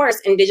 of course,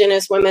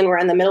 Indigenous women were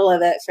in the middle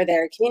of it for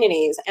their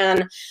communities.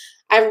 And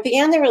I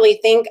began to really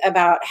think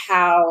about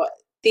how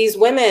these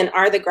women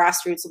are the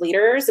grassroots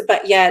leaders,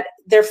 but yet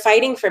they're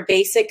fighting for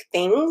basic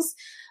things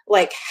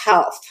like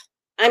health.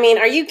 I mean,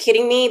 are you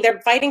kidding me?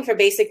 They're fighting for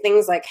basic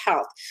things like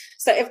health.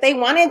 So if they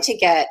wanted to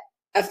get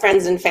a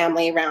friends and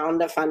family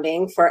round of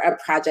funding for a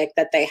project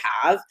that they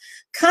have,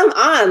 come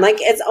on, like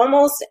it's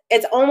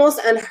almost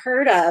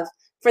unheard of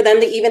for them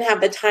to even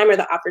have the time or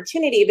the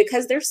opportunity,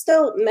 because there's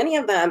still many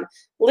of them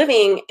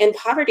living in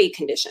poverty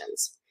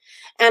conditions.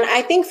 And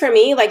I think for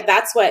me, like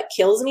that's what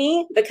kills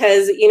me,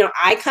 because,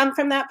 I come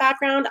from that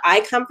background.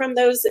 I come from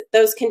those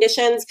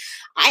conditions.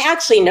 I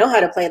actually know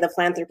how to play the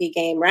philanthropy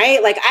game,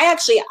 right? Like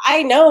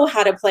I know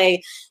how to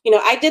play,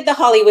 I did the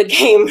Hollywood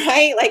game,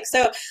 right? Like,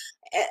 so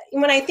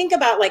when I think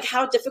about like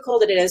how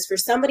difficult it is for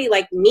somebody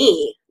like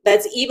me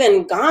that's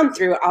even gone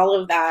through all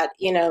of that,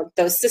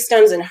 those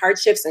systems and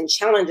hardships and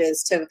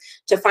challenges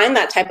to find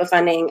that type of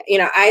funding,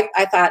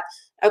 I thought,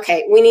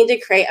 okay, we need to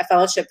create a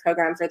fellowship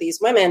program for these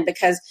women,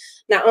 because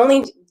not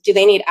only do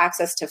they need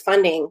access to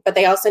funding, but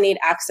they also need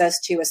access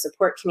to a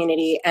support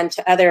community and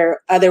to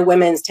other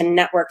women's to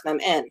network them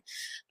in.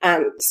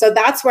 So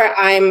that's where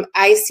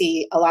I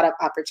see a lot of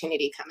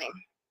opportunity coming.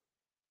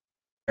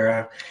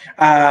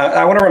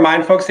 I want to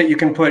remind folks that you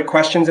can put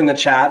questions in the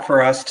chat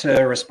for us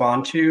to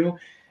respond to.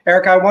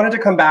 Erika, I wanted to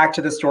come back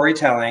to the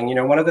storytelling. You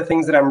know, one of the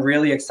things that I'm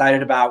really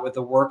excited about with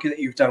the work that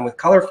you've done with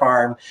Color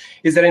Farm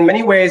is that in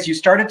many ways you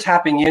started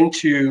tapping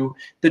into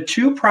the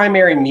two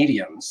primary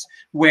mediums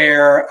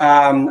where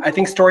I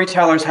think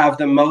storytellers have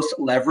the most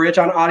leverage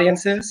on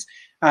audiences.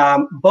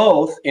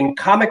 Both in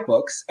comic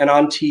books and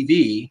on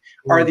TV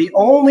are the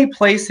only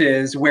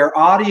places where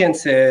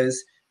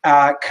audiences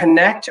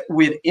connect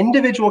with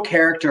individual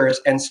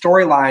characters and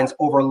storylines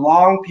over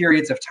long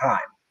periods of time.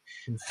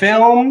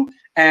 Film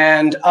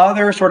and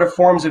other sort of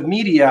forms of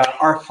media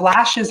are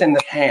flashes in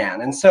the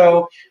pan. And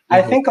so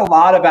I think a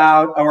lot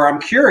about, or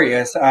I'm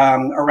curious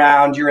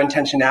around your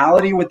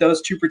intentionality with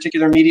those two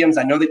particular mediums.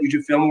 I know that you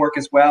do film work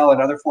as well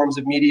and other forms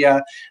of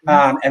media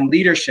and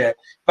leadership,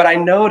 but I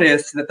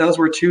noticed that those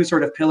were two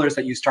sort of pillars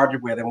that you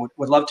started with, and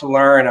would love to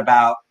learn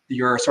about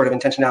your sort of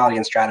intentionality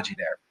and strategy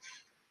there.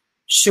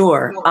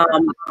 Sure.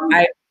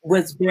 I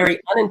was very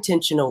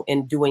unintentional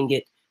in doing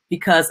it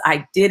because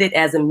I did it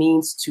as a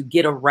means to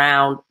get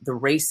around the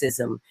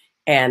racism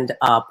and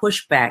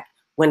pushback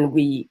when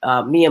me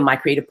and my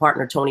creative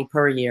partner, Tony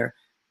Purrier,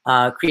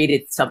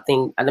 created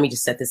something, let me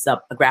just set this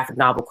up, a graphic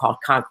novel called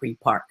Concrete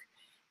Park.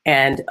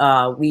 And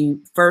we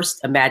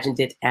first imagined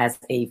it as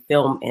a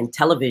film and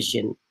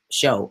television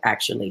show,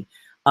 actually.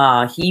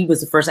 He was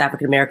the first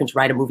African-American to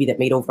write a movie that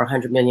made over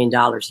 $100 million.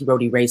 He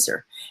wrote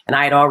Eraser. And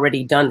I had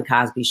already done The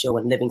Cosby Show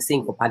and Living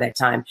Single by that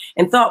time,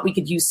 and thought we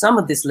could use some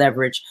of this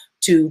leverage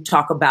to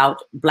talk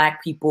about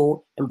Black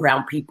people and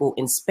brown people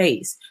in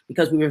space,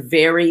 because we were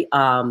very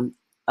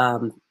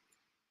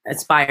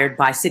inspired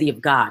by City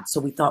of God. So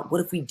we thought,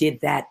 what if we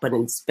did that, but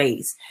in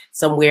space,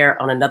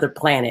 somewhere on another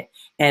planet?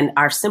 And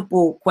our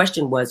simple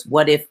question was,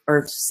 what if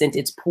Earth sent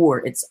its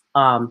poor,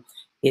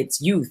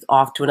 its youth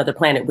off to another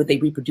planet? Would they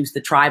reproduce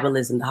the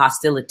tribalism, the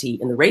hostility,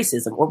 and the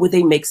racism, or would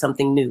they make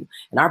something new?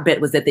 And our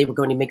bet was that they were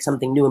going to make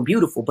something new and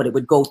beautiful, but it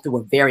would go through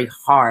a very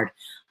hard,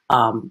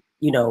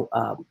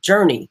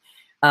 journey.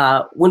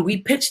 When we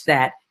pitched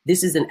that,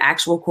 this is an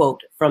actual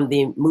quote from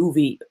the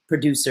movie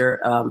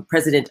producer,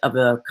 president of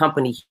a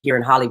company here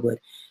in Hollywood.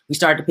 We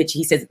started to pitch.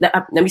 He says,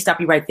 let me stop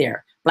you right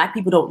there. Black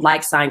people don't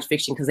like science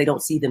fiction because they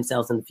don't see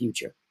themselves in the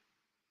future.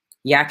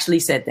 He actually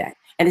said that.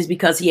 And it's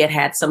because he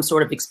had some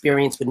sort of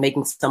experience with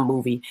making some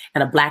movie,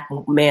 and a Black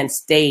man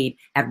stayed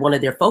at one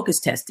of their focus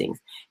testings,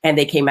 and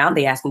they came out and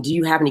they asked him, do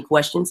you have any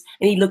questions?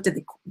 And he looked at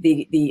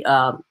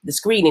the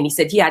screen and he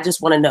said, yeah, I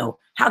just want to know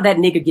how that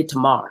nigga get to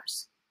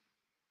Mars.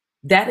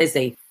 That is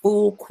a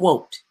full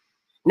quote.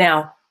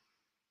 Now,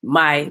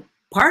 my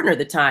partner at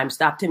the time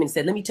stopped him and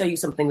said, let me tell you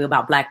something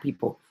about Black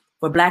people.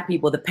 For Black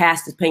people, the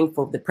past is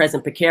painful, the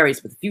present precarious,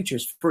 but the future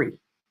is free.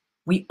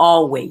 We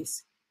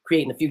always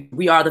creating the future.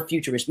 We are the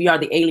futurists. We are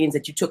the aliens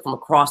that you took from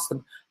across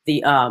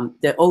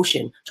the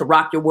ocean to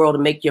rock your world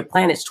and make your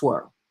planets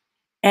twirl.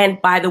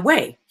 And by the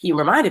way, he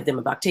reminded them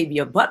of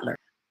Octavia Butler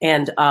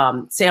and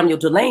Samuel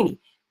Delaney.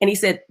 And he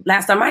said,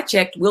 last time I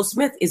checked, Will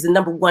Smith is the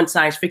 #1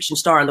 science fiction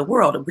star in the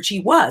world, which he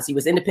was. He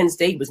was Independence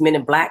Day, he was Men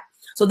in Black.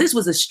 So this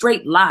was a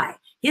straight lie.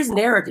 His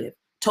narrative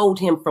told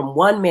him from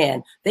one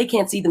man, they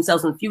can't see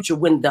themselves in the future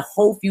when the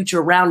whole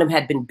future around them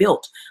had been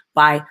built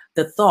by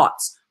the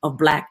thoughts of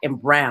Black and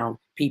brown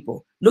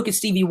people. Look at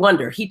Stevie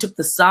Wonder. He took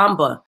the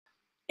samba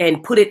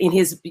and put it in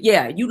his,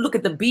 you look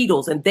at the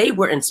Beatles, and they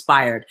were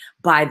inspired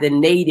by the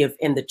native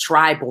and the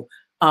tribal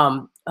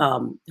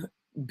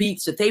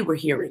beats that they were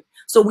hearing.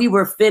 So we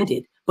were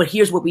offended. But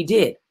here's what we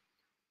did.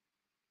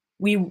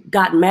 We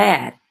got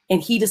mad,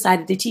 and he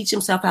decided to teach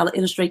himself how to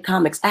illustrate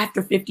comics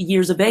after 50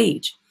 years of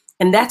age.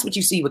 And that's what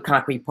you see with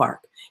Concrete Park.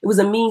 It was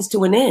a means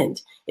to an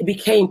end. It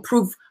became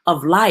proof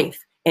of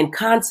life and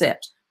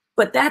concept.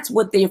 But that's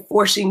what they're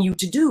forcing you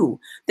to do.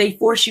 They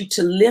force you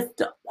to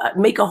lift,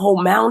 make a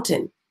whole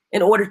mountain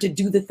in order to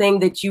do the thing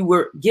that you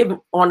were given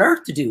on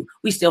Earth to do.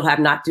 We still have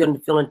not done the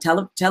film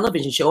and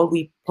television show, and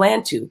we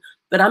plan to.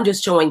 But I'm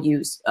just showing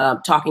you,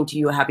 talking to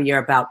you,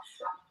 Javier, about,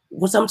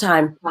 well,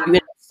 sometimes you end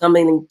up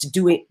something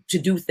to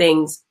do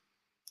things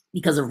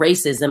because of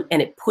racism,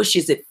 and it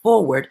pushes it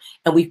forward.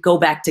 And we go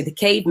back to the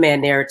caveman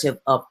narrative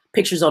of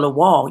pictures on a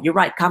wall. You're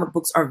right. Comic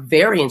books are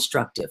very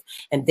instructive,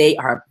 and they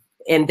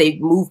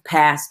move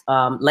past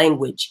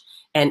language,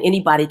 and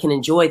anybody can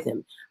enjoy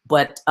them.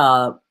 But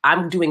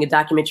I'm doing a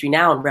documentary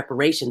now on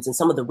reparations, and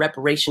some of the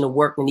reparational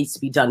work that needs to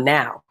be done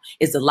now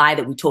is the lie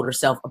that we told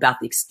ourselves about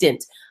the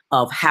extent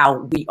of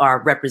how we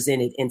are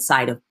represented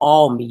inside of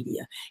all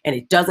media. And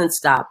it doesn't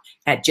stop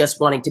at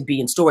just wanting to be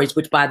in stories,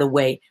 which, by the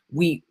way,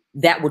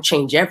 that will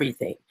change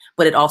everything.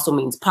 But it also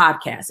means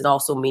podcasts. It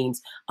also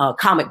means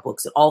comic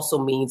books. It also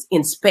means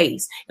in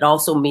space. It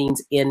also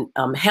means in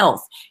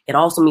health. It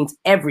also means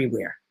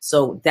everywhere.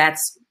 So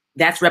that's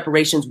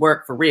reparations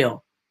work for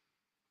real.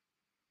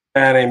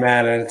 And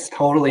amen. And it's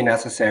totally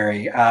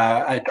necessary.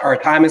 Our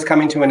time is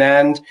coming to an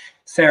end.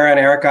 Sarah and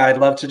Erika, I'd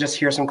love to just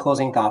hear some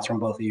closing thoughts from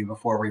both of you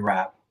before we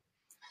wrap.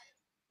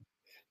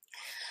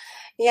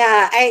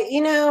 Yeah,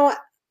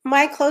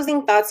 my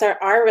closing thoughts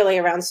are really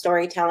around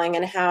storytelling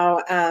and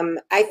how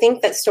I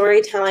think that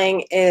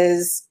storytelling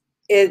it's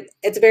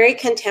a very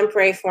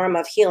contemporary form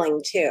of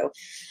healing too.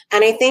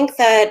 And I think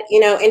that,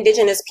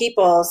 Indigenous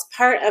peoples,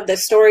 part of the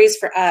stories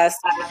for us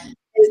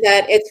is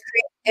that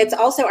it's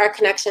also our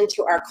connection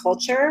to our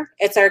culture.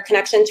 It's our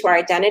connection to our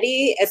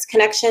identity. It's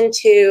connection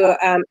to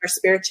our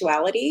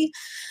spirituality.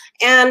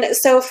 And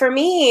so for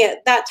me,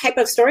 that type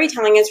of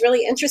storytelling is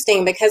really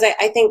interesting because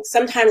I think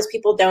sometimes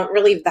people don't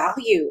really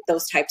value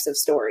those types of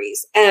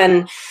stories,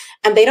 and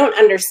they don't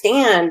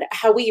understand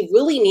how we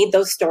really need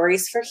those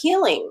stories for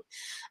healing.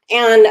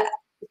 And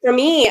for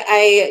me,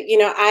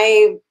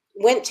 I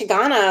went to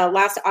Ghana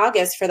last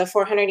August for the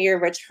 400-year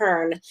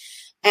return,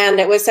 and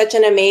it was such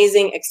an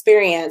amazing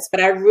experience.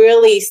 But I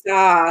really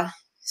saw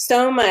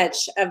so much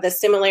of the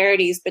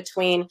similarities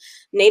between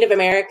Native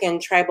American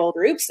tribal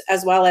groups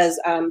as well as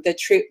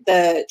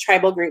the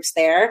tribal groups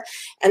there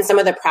and some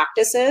of the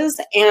practices.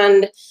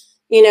 And,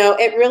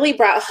 it really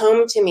brought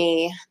home to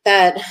me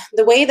that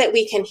the way that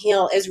we can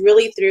heal is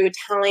really through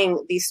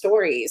telling these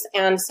stories.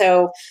 And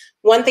so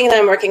one thing that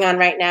I'm working on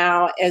right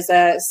now is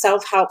a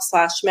self-help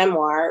 /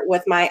 memoir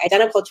with my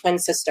identical twin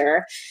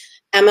sister,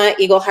 Emma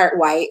Eaglehart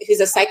White, who's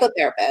a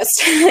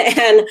psychotherapist.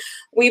 And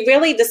we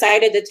really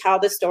decided to tell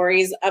the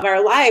stories of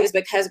our lives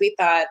because we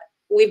thought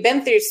we've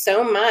been through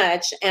so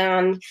much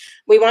and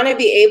we want to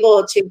be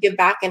able to give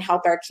back and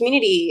help our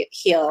community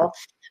heal,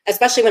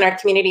 especially when our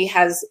community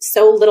has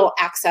so little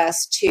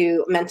access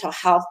to mental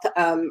health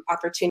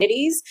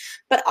opportunities,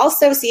 but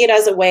also see it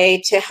as a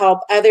way to help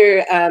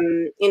other,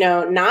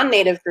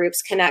 non-Native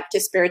groups connect to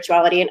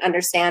spirituality and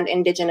understand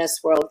Indigenous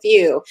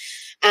worldview.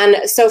 And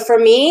so for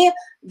me,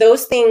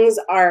 those things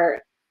are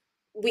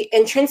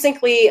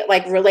intrinsically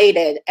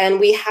related,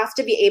 and we have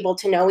to be able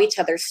to know each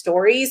other's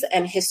stories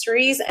and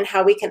histories and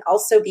how we can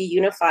also be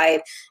unified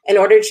in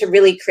order to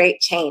really create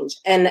change.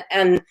 And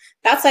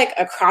that's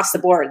across the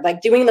board,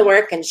 doing the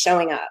work and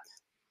showing up.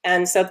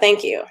 And so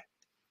thank you.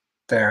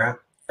 Sarah.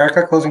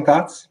 Erika, closing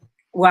thoughts?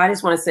 Well, I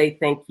just want to say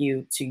thank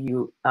you to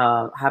you,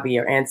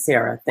 Javier and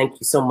Sarah. Thank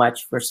you so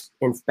much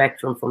in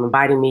Spectrum for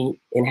inviting me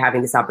and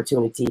having this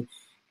opportunity.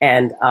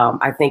 And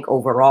I think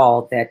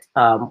overall that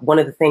one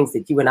of the things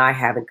that you and I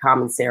have in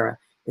common, Sarah,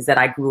 is that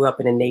I grew up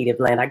in a native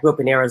land. I grew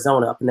up in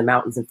Arizona, up in the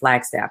mountains in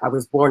Flagstaff. I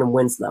was born in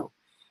Winslow,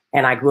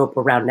 and I grew up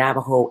around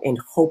Navajo and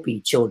Hopi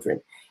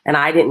children. And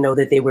I didn't know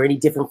that they were any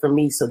different from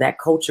me. So that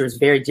culture is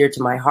very dear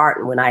to my heart.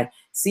 And when I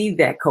see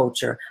that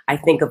culture, I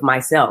think of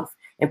myself.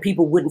 And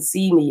people wouldn't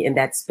see me in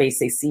that space.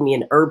 They see me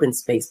in urban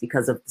space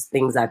because of the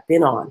things I've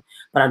been on.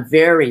 But I'm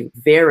very,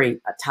 very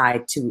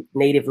tied to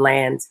native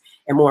lands,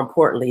 and more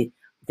importantly,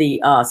 the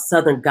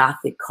Southern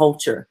Gothic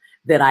culture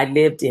that I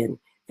lived in,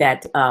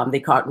 that they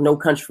call it no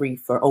country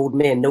for old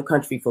men, no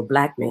country for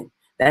Black men.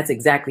 That's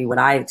exactly what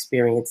I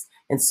experienced.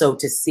 And so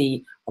to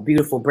see a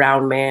beautiful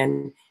brown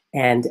man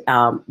and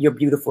your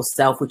beautiful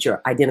self with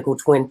your identical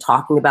twin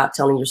talking about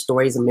telling your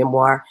stories, a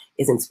memoir,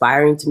 is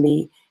inspiring to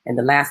me. And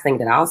the last thing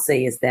that I'll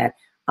say is that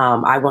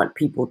I want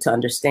people to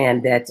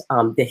understand that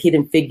the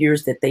hidden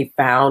figures that they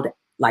found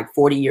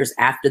 40 years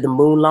after the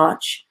moon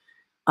launch,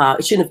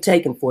 it shouldn't have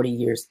taken 40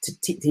 years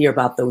to hear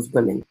about those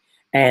women.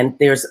 And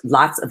there's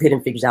lots of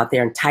hidden figures out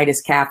there. And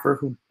Titus Caffer,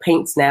 who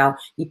paints now,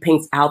 he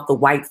paints out the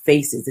white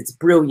faces. It's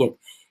brilliant.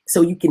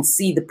 So you can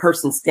see the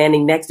person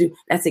standing next to you.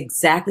 That's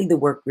exactly the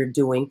work we're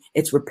doing.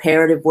 It's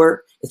reparative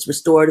work. It's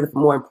restorative.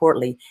 More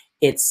importantly,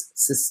 it's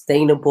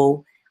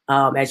sustainable,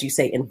 as you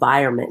say,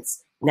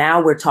 environments.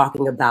 Now we're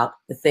talking about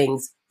the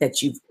things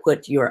that you've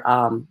put your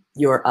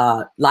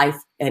life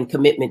and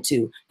commitment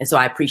to. And so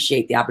I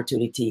appreciate the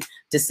opportunity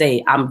to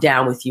say I'm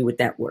down with you with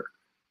that work.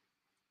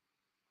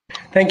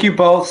 Thank you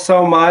both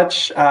so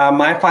much.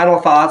 My final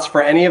thoughts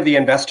for any of the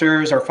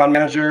investors or fund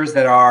managers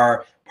that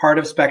are part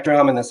of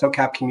Spectrum and the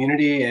SOCAP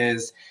community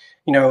is,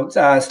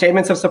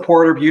 statements of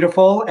support are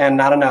beautiful and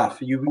not enough.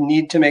 You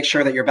need to make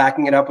sure that you're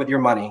backing it up with your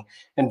money.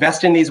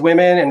 Invest in these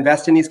women,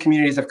 invest in these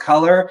communities of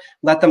color,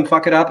 let them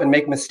fuck it up and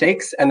make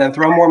mistakes, and then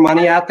throw more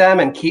money at them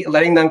and keep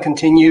letting them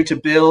continue to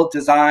build,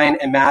 design,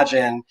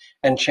 imagine,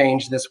 and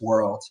change this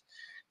world.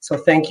 So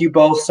thank you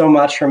both so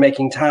much for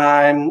making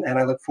time, and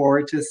I look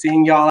forward to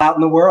seeing y'all out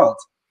in the world.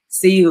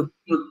 See you.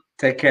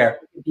 Take care.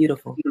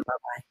 Beautiful.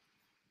 Bye-bye.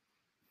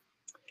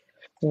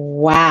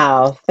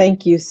 Wow.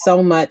 Thank you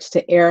so much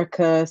to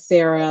Erika,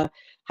 Sarah,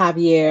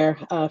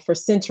 Javier, for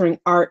centering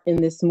art in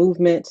this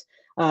movement.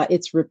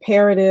 It's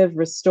reparative,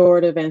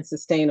 restorative, and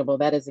sustainable.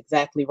 That is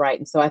exactly right.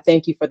 And so I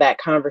thank you for that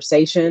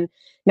conversation.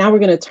 Now we're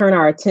going to turn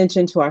our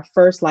attention to our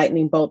first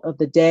lightning bolt of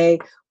the day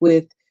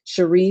with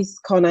Cherise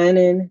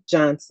Conanan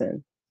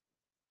Johnson.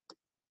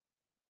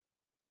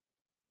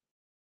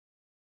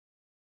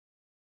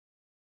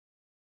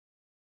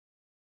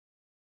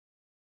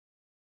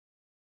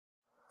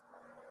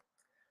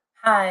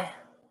 Hi,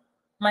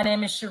 my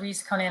name is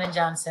Cherise Conanan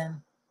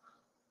Johnson.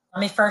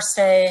 Let me first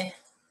say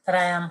that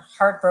I am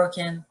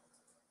heartbroken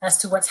as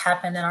to what's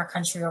happened in our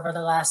country over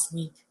the last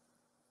week.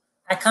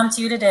 I come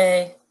to you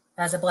today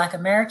as a Black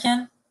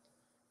American,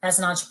 as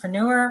an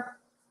entrepreneur,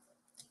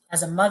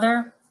 as a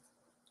mother,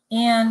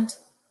 and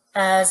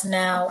as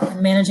now a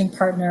managing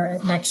partner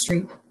at Next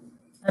Street,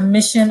 a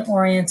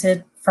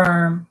mission-oriented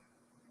firm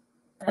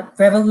that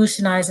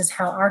revolutionizes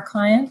how our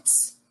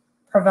clients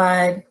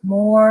provide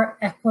more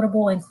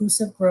equitable,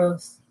 inclusive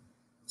growth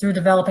through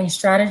developing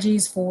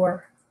strategies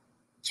for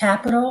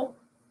capital,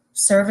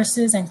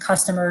 services, and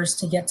customers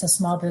to get to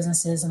small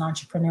businesses and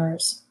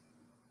entrepreneurs.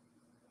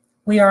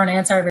 We are an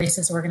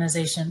anti-racist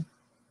organization.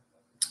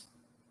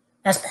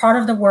 As part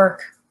of the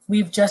work,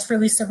 we've just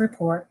released a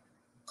report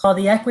called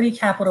the Equity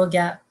Capital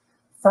Gap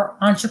for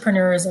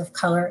Entrepreneurs of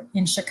Color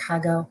in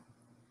Chicago.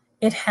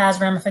 It has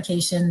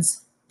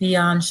ramifications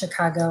beyond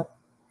Chicago.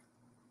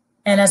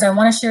 And as I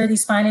want to share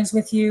these findings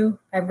with you,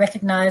 I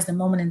recognize the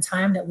moment in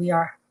time that we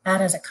are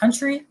at as a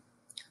country.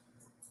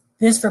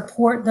 This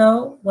report,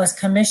 though, was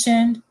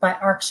commissioned by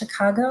ARC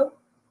Chicago,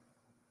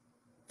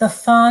 the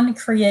fund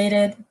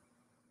created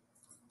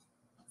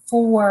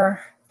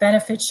for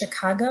Benefit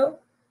Chicago,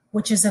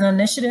 which is an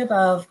initiative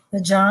of the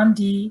John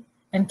D.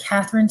 and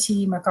Catherine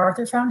T.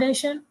 MacArthur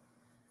Foundation,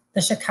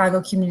 the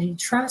Chicago Community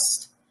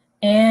Trust,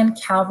 and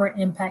Calvert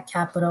Impact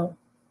Capital.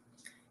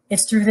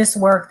 It's through this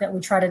work that we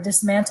try to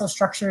dismantle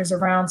structures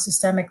around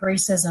systemic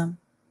racism,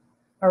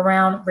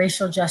 around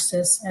racial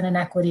justice and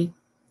inequity.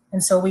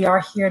 And so we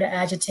are here to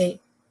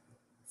agitate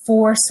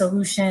for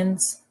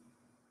solutions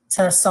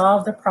to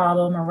solve the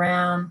problem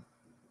around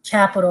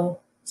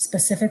capital,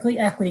 specifically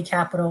equity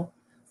capital,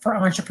 for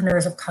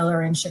entrepreneurs of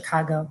color in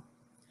Chicago.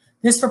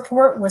 This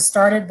report was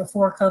started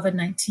before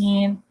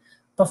COVID-19,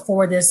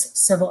 before this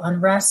civil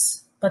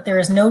unrest, but there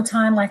is no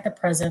time like the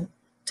present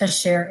to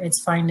share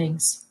its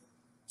findings.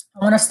 I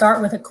want to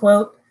start with a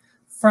quote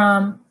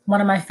from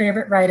one of my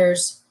favorite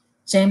writers,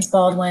 James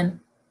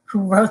Baldwin, who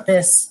wrote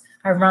this,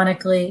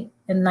 ironically,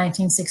 in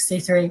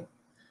 1963.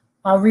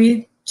 I'll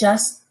read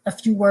just a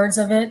few words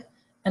of it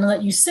and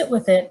let you sit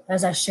with it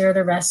as I share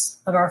the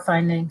rest of our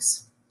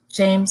findings.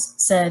 James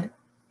said,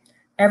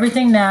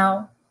 "Everything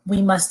now,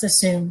 we must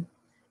assume,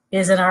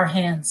 is in our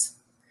hands.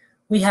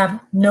 We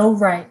have no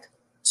right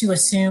to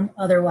assume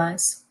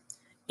otherwise.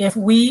 If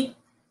we,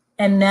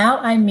 and now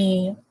I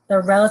mean the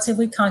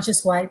relatively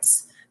conscious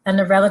whites and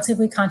the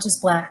relatively conscious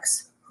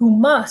blacks, who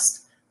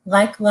must,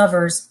 like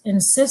lovers,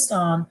 insist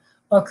on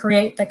or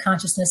create the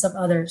consciousness of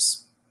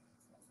others."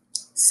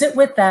 Sit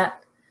with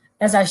that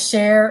as I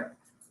share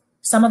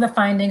some of the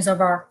findings of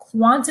our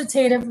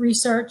quantitative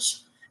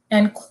research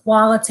and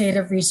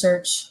qualitative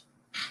research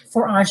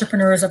for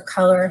entrepreneurs of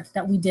color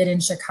that we did in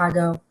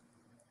Chicago.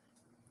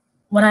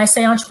 When I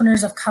say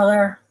entrepreneurs of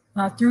color,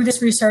 through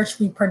this research,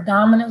 we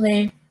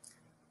predominantly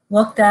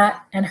looked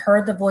at and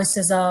heard the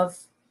voices of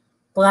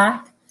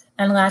Black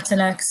and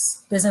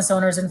Latinx business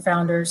owners and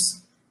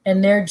founders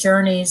and their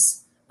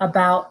journeys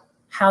about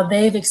how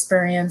they've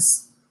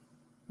experienced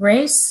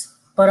race,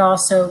 but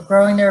also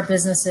growing their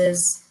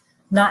businesses,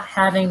 not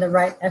having the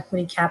right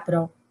equity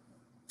capital.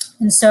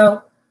 And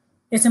so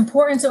it's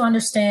important to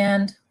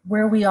understand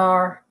where we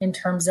are in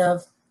terms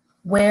of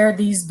where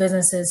these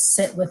businesses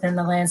sit within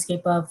the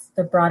landscape of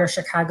the broader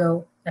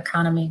Chicago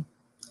economy.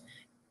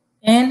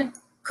 In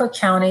Cook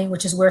County,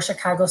 which is where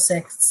Chicago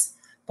sits,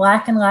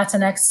 Black and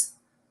Latinx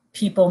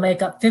people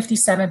make up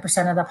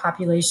 57% of the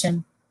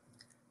population.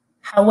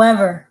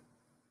 However,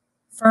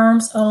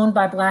 firms owned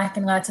by Black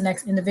and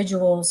Latinx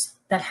individuals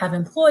that have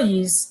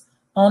employees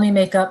only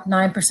make up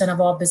 9% of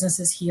all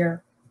businesses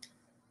here.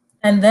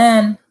 And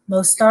then,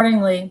 most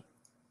startlingly,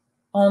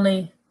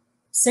 only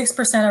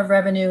 6% of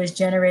revenue is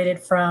generated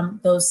from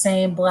those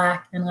same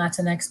Black and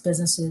Latinx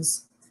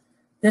businesses.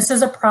 This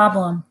is a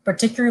problem,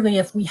 particularly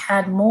if we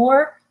had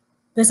more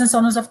business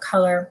owners of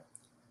color.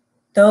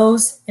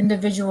 Those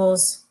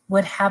individuals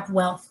would have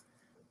wealth.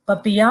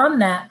 But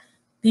beyond that,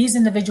 these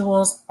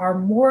individuals are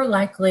more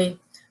likely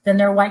than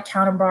their white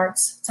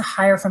counterparts to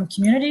hire from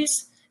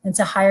communities and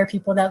to hire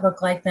people that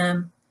look like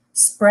them,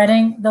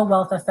 spreading the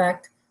wealth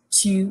effect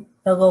to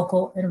the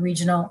local and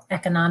regional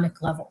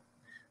economic level.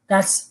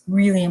 That's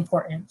really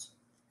important.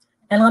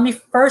 And let me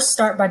first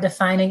start by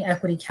defining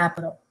equity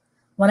capital.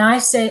 When I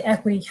say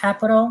equity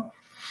capital,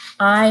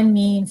 I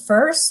mean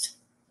first,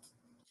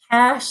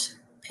 cash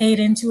paid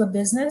into a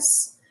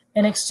business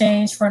in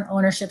exchange for an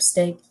ownership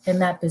stake in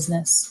that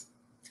business.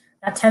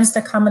 That tends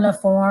to come in the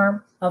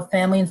form of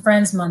family and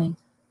friends money,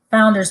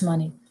 founders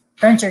money,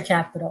 venture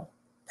capital,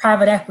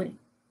 private equity.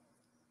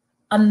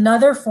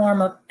 Another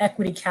form of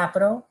equity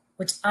capital,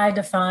 which I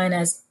define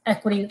as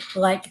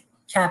equity-like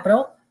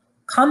capital,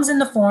 comes in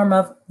the form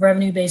of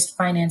revenue-based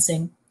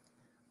financing.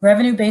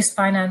 Revenue-based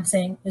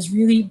financing is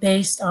really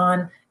based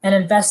on an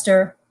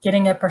investor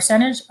getting a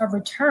percentage of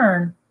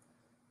return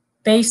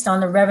based on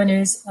the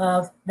revenues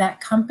of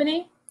that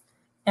company.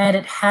 And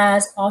it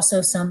has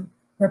also some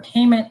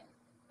repayment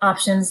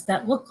options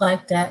that look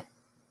like debt,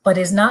 but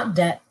is not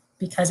debt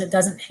because it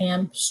doesn't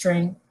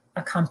hamstring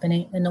a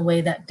company in the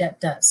way that debt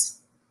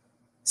does.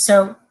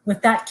 So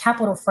with that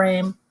capital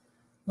frame,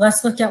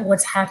 let's look at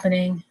what's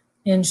happening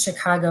in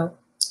Chicago,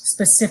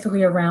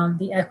 specifically around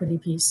the equity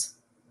piece.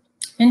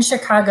 In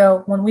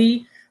Chicago, when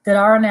we did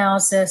our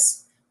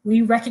analysis,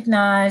 we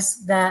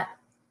recognized that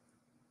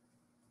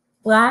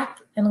Black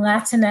and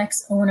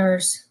Latinx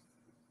owners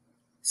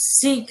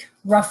seek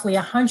roughly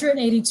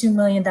 $182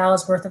 million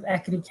worth of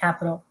equity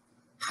capital.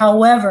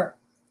 However,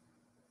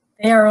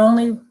 they are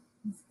only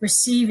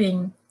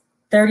receiving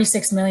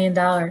 $36 million,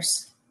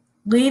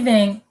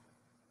 leaving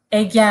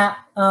a gap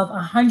of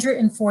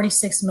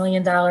 $146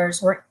 million,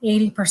 or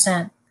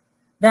 80%.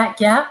 That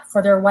gap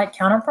for their white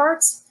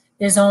counterparts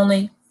is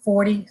only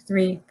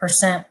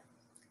 43%.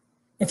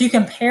 If you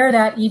compare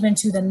that even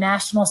to the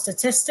national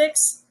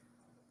statistics,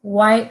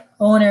 white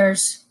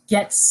owners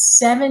get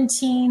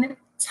 17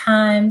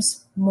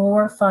 times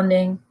more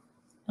funding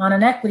on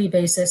an equity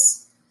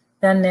basis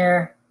than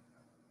their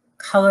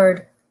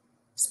colored,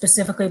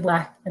 specifically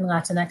Black and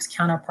Latinx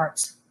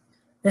counterparts.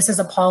 This is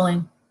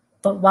appalling,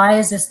 but why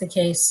is this the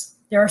case?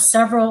 There are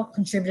several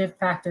contributive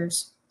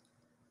factors.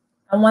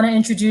 I want to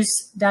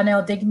introduce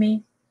Donnell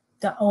Digby,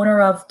 the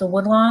owner of the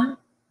Woodlawn,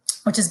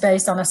 which is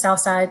based on the south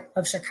side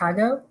of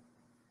Chicago.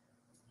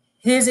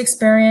 His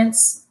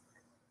experience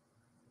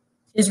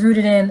is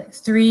rooted in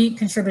three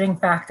contributing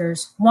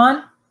factors.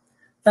 One,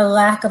 the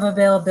lack of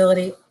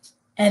availability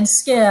and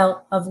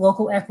scale of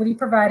local equity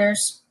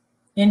providers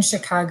in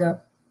Chicago.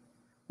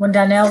 When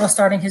Donnell was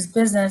starting his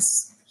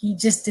business, he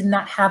just did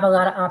not have a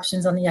lot of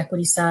options on the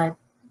equity side.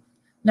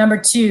 Number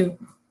two,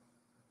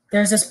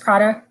 there's this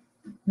product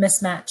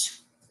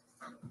mismatch.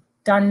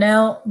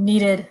 Donnell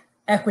needed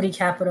equity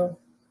capital,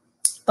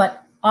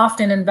 but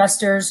often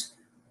investors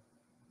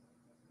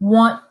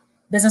want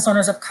business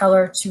owners of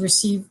color to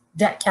receive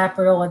debt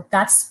capital, and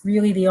that's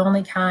really the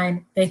only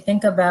kind they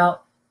think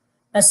about,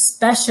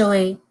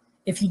 especially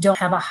if you don't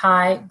have a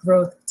high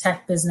growth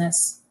tech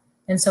business.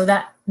 And so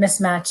that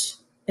mismatch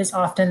is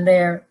often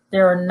there.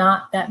 There are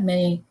not that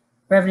many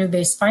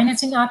revenue-based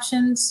financing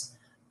options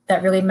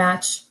that really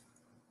match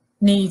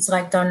needs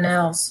like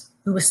Donnell's,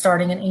 who was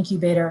starting an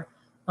incubator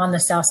on the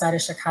south side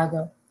of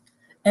Chicago.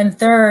 And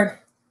third,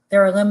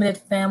 there are limited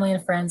family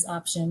and friends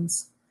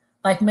options.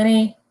 Like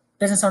many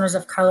business owners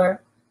of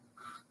color,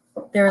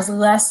 there is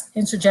less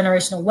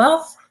intergenerational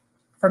wealth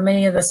for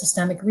many of the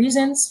systemic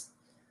reasons.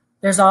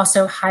 There's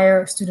also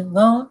higher student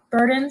loan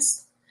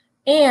burdens,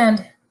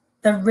 and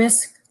the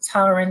risk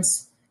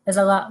tolerance is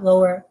a lot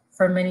lower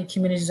for many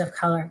communities of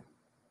color.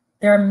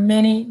 There are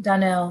many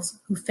Donnells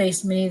who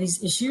face many of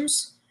these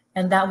issues,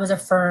 and that was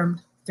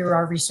affirmed through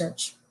our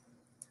research.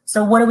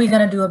 So what are we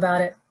going to do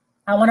about it?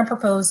 I want to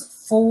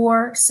propose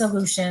 4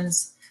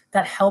 solutions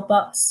that help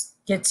us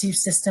get to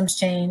systems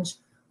change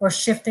or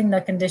shifting the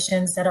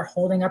conditions that are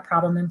holding a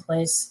problem in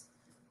place.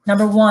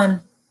 Number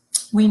 1,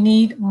 we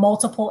need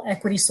multiple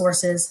equity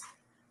sources.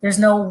 There's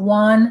no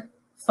one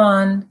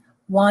fund,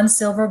 one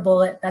silver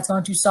bullet that's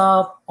going to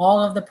solve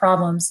all of the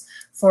problems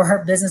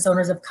for business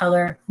owners of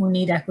color who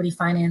need equity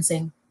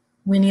financing.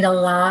 We need a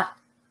lot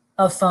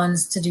of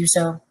funds to do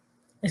so,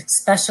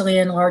 especially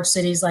in large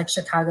cities like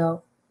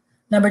Chicago.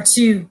 Number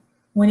 2,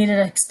 we need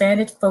an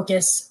expanded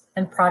focus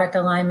and product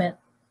alignment.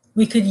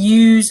 We could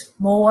use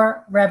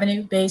more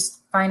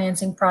revenue-based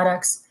financing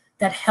products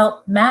that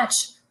help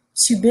match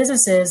to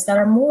businesses that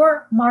are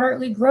more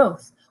moderately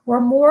growth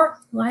or more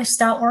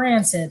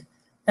lifestyle-oriented,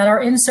 that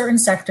are in certain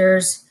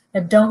sectors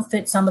that don't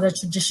fit some of the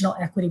traditional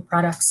equity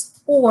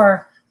products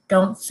or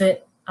don't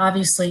fit,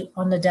 obviously,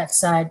 on the debt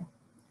side.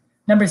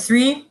 Number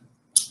 3,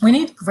 we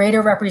need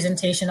greater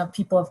representation of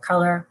people of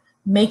color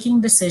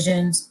making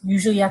decisions,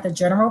 usually at the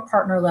general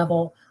partner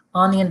level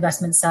on the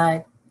investment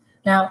side.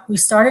 Now, we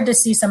started to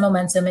see some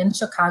momentum in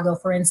Chicago,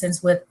 for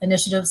instance, with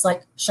initiatives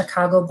like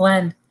Chicago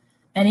Blend.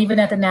 And even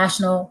at the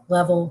national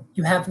level,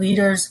 you have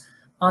leaders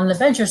on the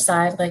venture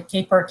side, like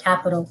Caper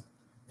Capital,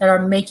 that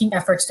are making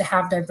efforts to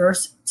have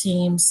diverse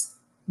teams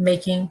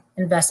making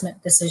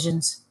investment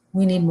decisions.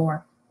 We need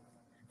more.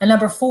 And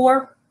number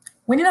 4,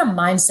 we need a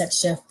mindset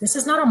shift. This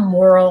is not a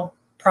moral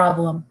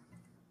problem.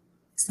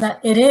 It's that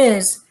it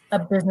is a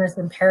business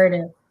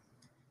imperative.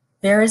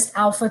 There is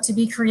alpha to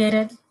be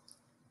created.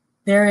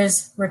 There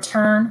is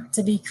return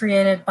to be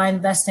created by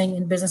investing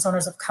in business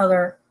owners of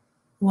color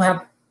who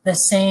have the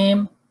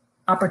same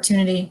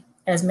opportunity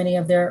as many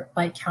of their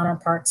white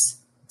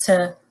counterparts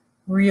to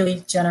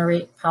really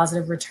generate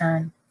positive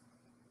return.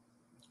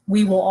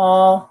 We will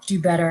all do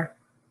better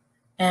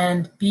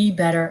and be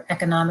better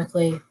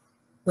economically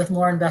with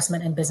more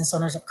investment in business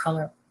owners of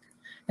color.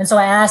 And so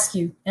I ask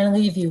you and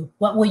leave you,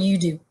 what will you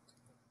do?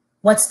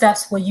 What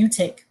steps will you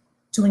take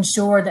to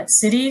ensure that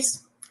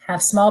cities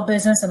have small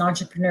business and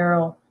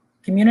entrepreneurial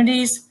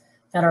communities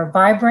that are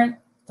vibrant,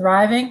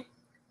 thriving,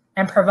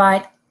 and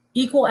provide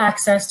equal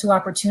access to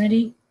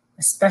opportunity,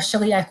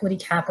 especially equity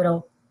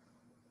capital,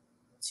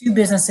 to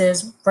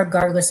businesses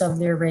regardless of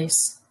their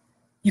race?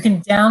 You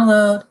can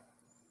download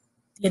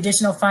the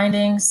additional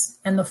findings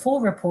and the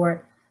full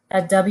report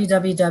at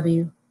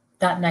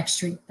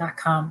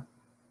www.nextstreet.com.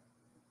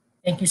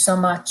 Thank you so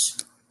much.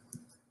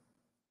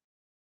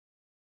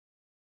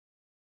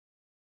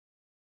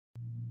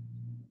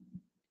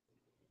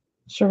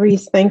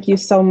 Sharice, thank you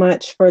so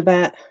much for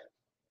that.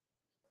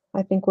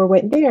 I think we're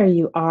waiting. There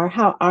you are.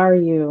 How are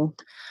you?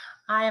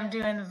 I am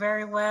doing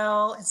very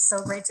well. It's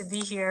so great to be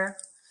here.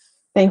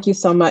 Thank you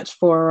so much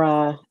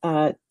for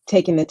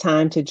taking the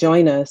time to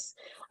join us.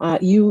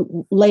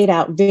 You laid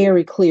out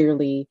very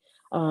clearly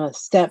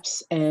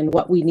steps and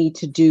what we need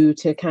to do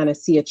to kind of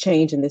see a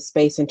change in this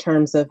space in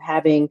terms of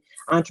having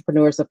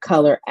entrepreneurs of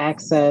color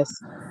access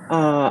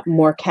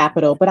more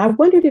capital. But I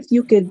wondered if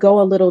you could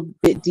go a little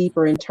bit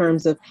deeper in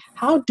terms of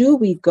how do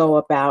we go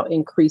about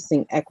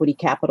increasing equity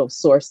capital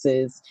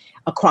sources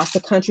across the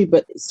country,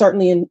 but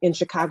certainly in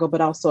Chicago, but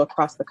also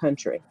across the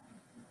country?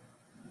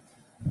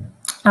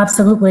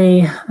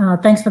 Absolutely.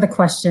 Thanks for the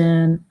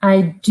question.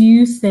 I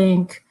do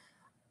think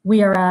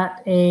we are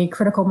at a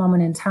critical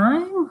moment in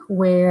time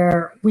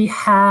where we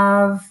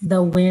have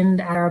the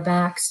wind at our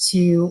backs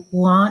to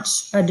launch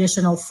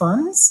additional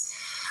funds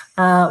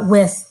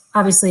with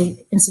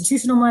obviously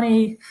institutional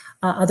money,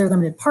 other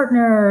limited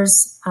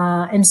partners.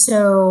 And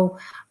so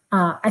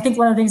I think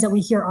one of the things that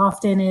we hear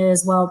often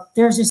is, well,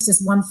 there's just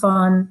this one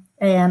fund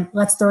and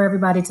let's throw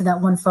everybody to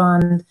that one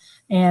fund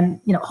and,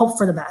 you know, hope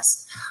for the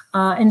best.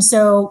 And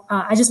so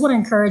I just want to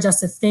encourage us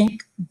to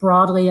think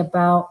broadly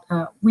about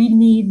we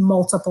need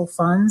multiple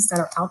funds that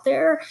are out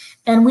there,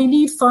 and we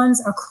need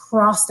funds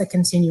across the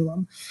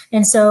continuum.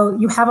 And so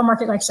you have a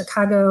market like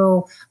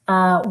Chicago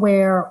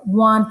where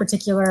one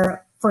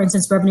particular, for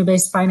instance,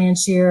 revenue-based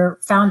financier,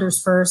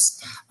 Founders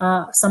First,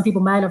 some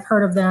people might have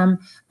heard of them,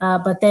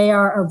 but they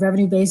are a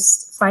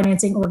revenue-based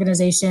financing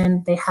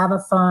organization. They have a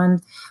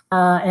fund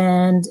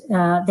and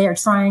they are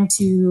trying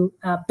to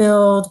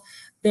build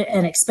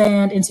and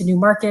expand into new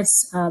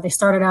markets. They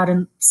started out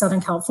in Southern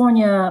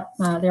California.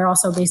 They're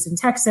also based in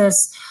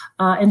Texas.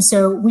 And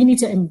so we need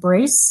to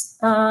embrace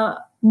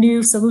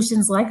new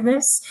solutions like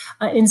this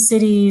in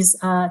cities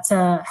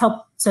to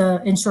help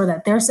to ensure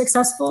that they're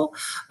successful,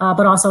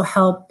 but also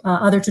help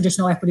other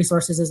traditional equity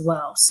sources as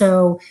well.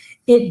 So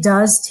it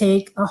does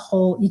take a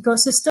whole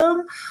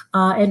ecosystem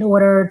in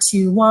order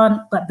to,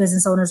 one, let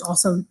business owners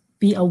also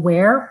be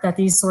aware that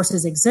these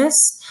sources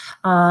exist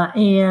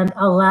and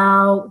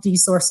allow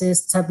these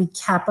sources to be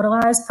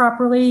capitalized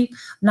properly,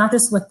 not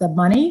just with the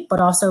money, but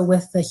also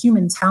with the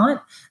human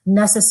talent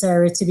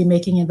necessary to be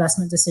making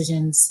investment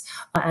decisions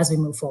as we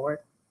move forward.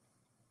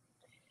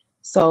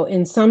 So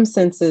in some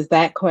senses,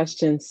 that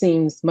question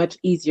seems much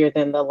easier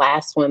than the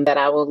last one that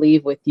I will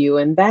leave with you.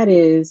 And that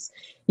is,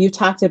 you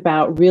talked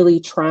about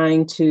really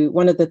trying to,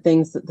 one of the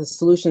things that the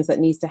solutions that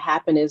needs to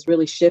happen is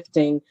really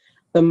shifting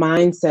the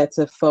mindsets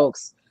of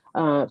folks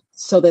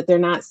so that they're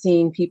not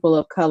seeing people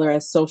of color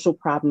as social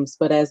problems,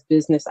 but as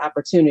business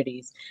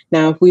opportunities.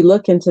 Now, if we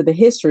look into the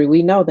history,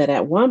 we know that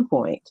at one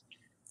point,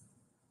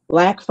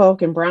 Black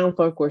folk and brown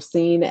folk were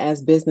seen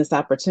as business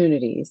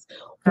opportunities.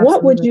 Absolutely.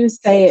 What would you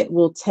say it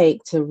will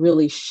take to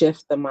really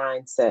shift the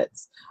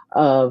mindsets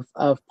of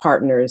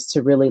partners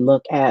to really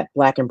look at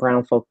Black and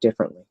brown folk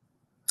differently?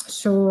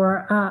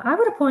 Sure. I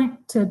would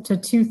point to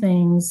two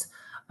things.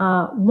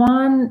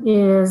 One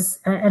is,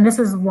 and this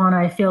is one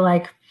I feel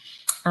like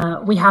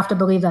we have to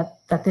believe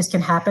that this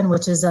can happen,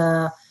 which is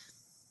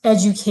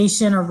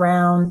education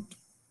around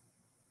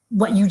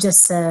what you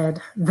just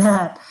said,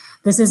 that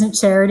this isn't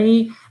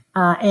charity.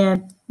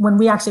 And when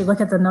we actually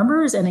look at the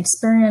numbers and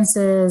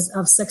experiences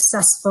of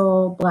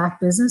successful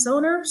Black business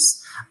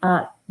owners,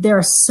 there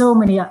are so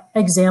many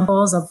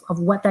examples of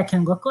what that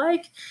can look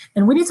like.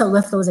 And we need to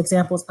lift those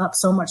examples up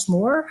so much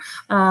more,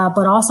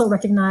 but also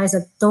recognize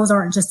that those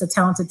aren't just a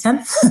talented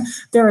 10th.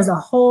 There is a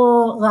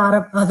whole lot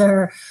of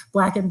other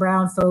Black and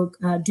brown folk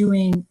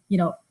doing,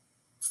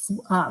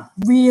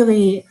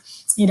 really,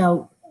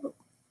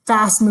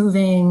 fast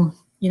moving,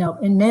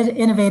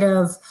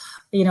 innovative,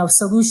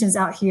 solutions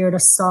out here to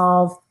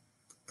solve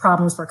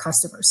problems for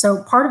customers.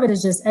 So part of it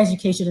is just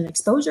education and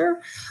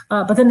exposure.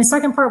 But then the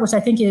second part, which I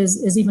think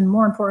is even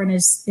more important,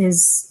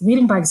 is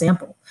leading by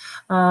example.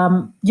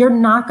 You're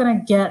not going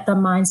to get the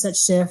mindset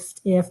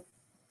shift if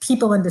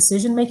people in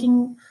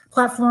decision-making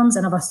platforms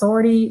and of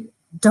authority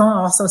don't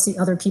also see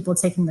other people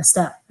taking the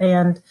step.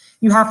 And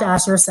you have to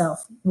ask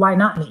yourself, why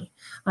not me?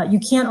 You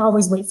can't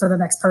always wait for the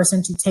next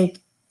person to take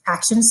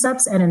action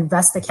steps and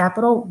invest the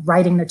capital.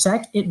 Writing the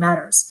check, it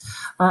matters.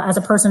 As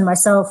a person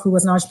myself who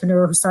was an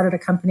entrepreneur who started a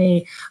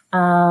company,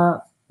 a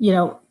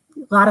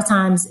lot of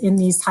times in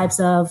these types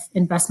of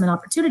investment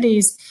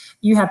opportunities,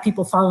 you have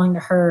people following the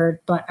herd.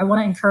 But I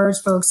want to encourage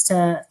folks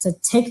to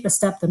take the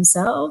step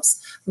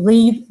themselves,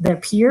 lead their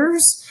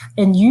peers,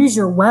 and use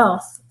your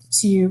wealth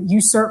to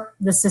usurp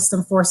the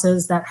system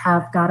forces that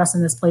have got us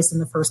in this place in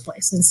the first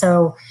place. And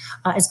so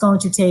it's going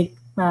to take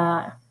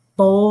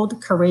bold,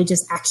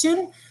 courageous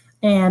action.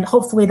 And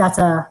hopefully that's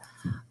a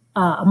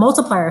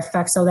multiplier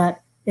effect so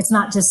that it's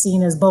not just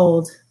seen as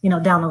bold,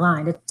 down the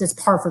line. It's just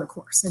par for the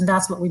course. And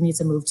that's what we need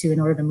to move to in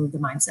order to move the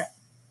mindset.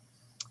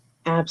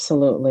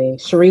 Absolutely.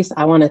 Sharice,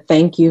 I want to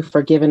thank you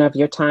for giving of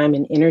your time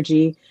and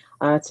energy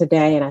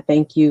today. And I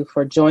thank you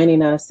for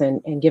joining us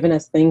and giving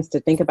us things to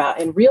think about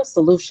and real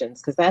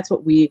solutions, because that's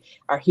what we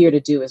are here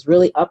to do, is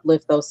really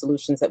uplift those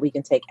solutions that we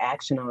can take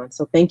action on.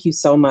 So thank you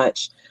so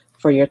much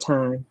for your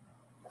time.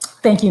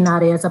 Thank you,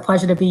 Nadia. It's a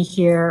pleasure to be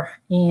here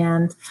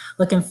and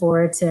looking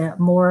forward to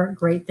more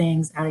great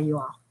things out of you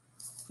all.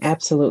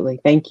 Absolutely.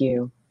 Thank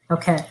you.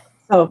 Okay.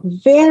 So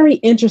very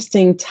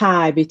interesting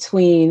tie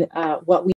between what we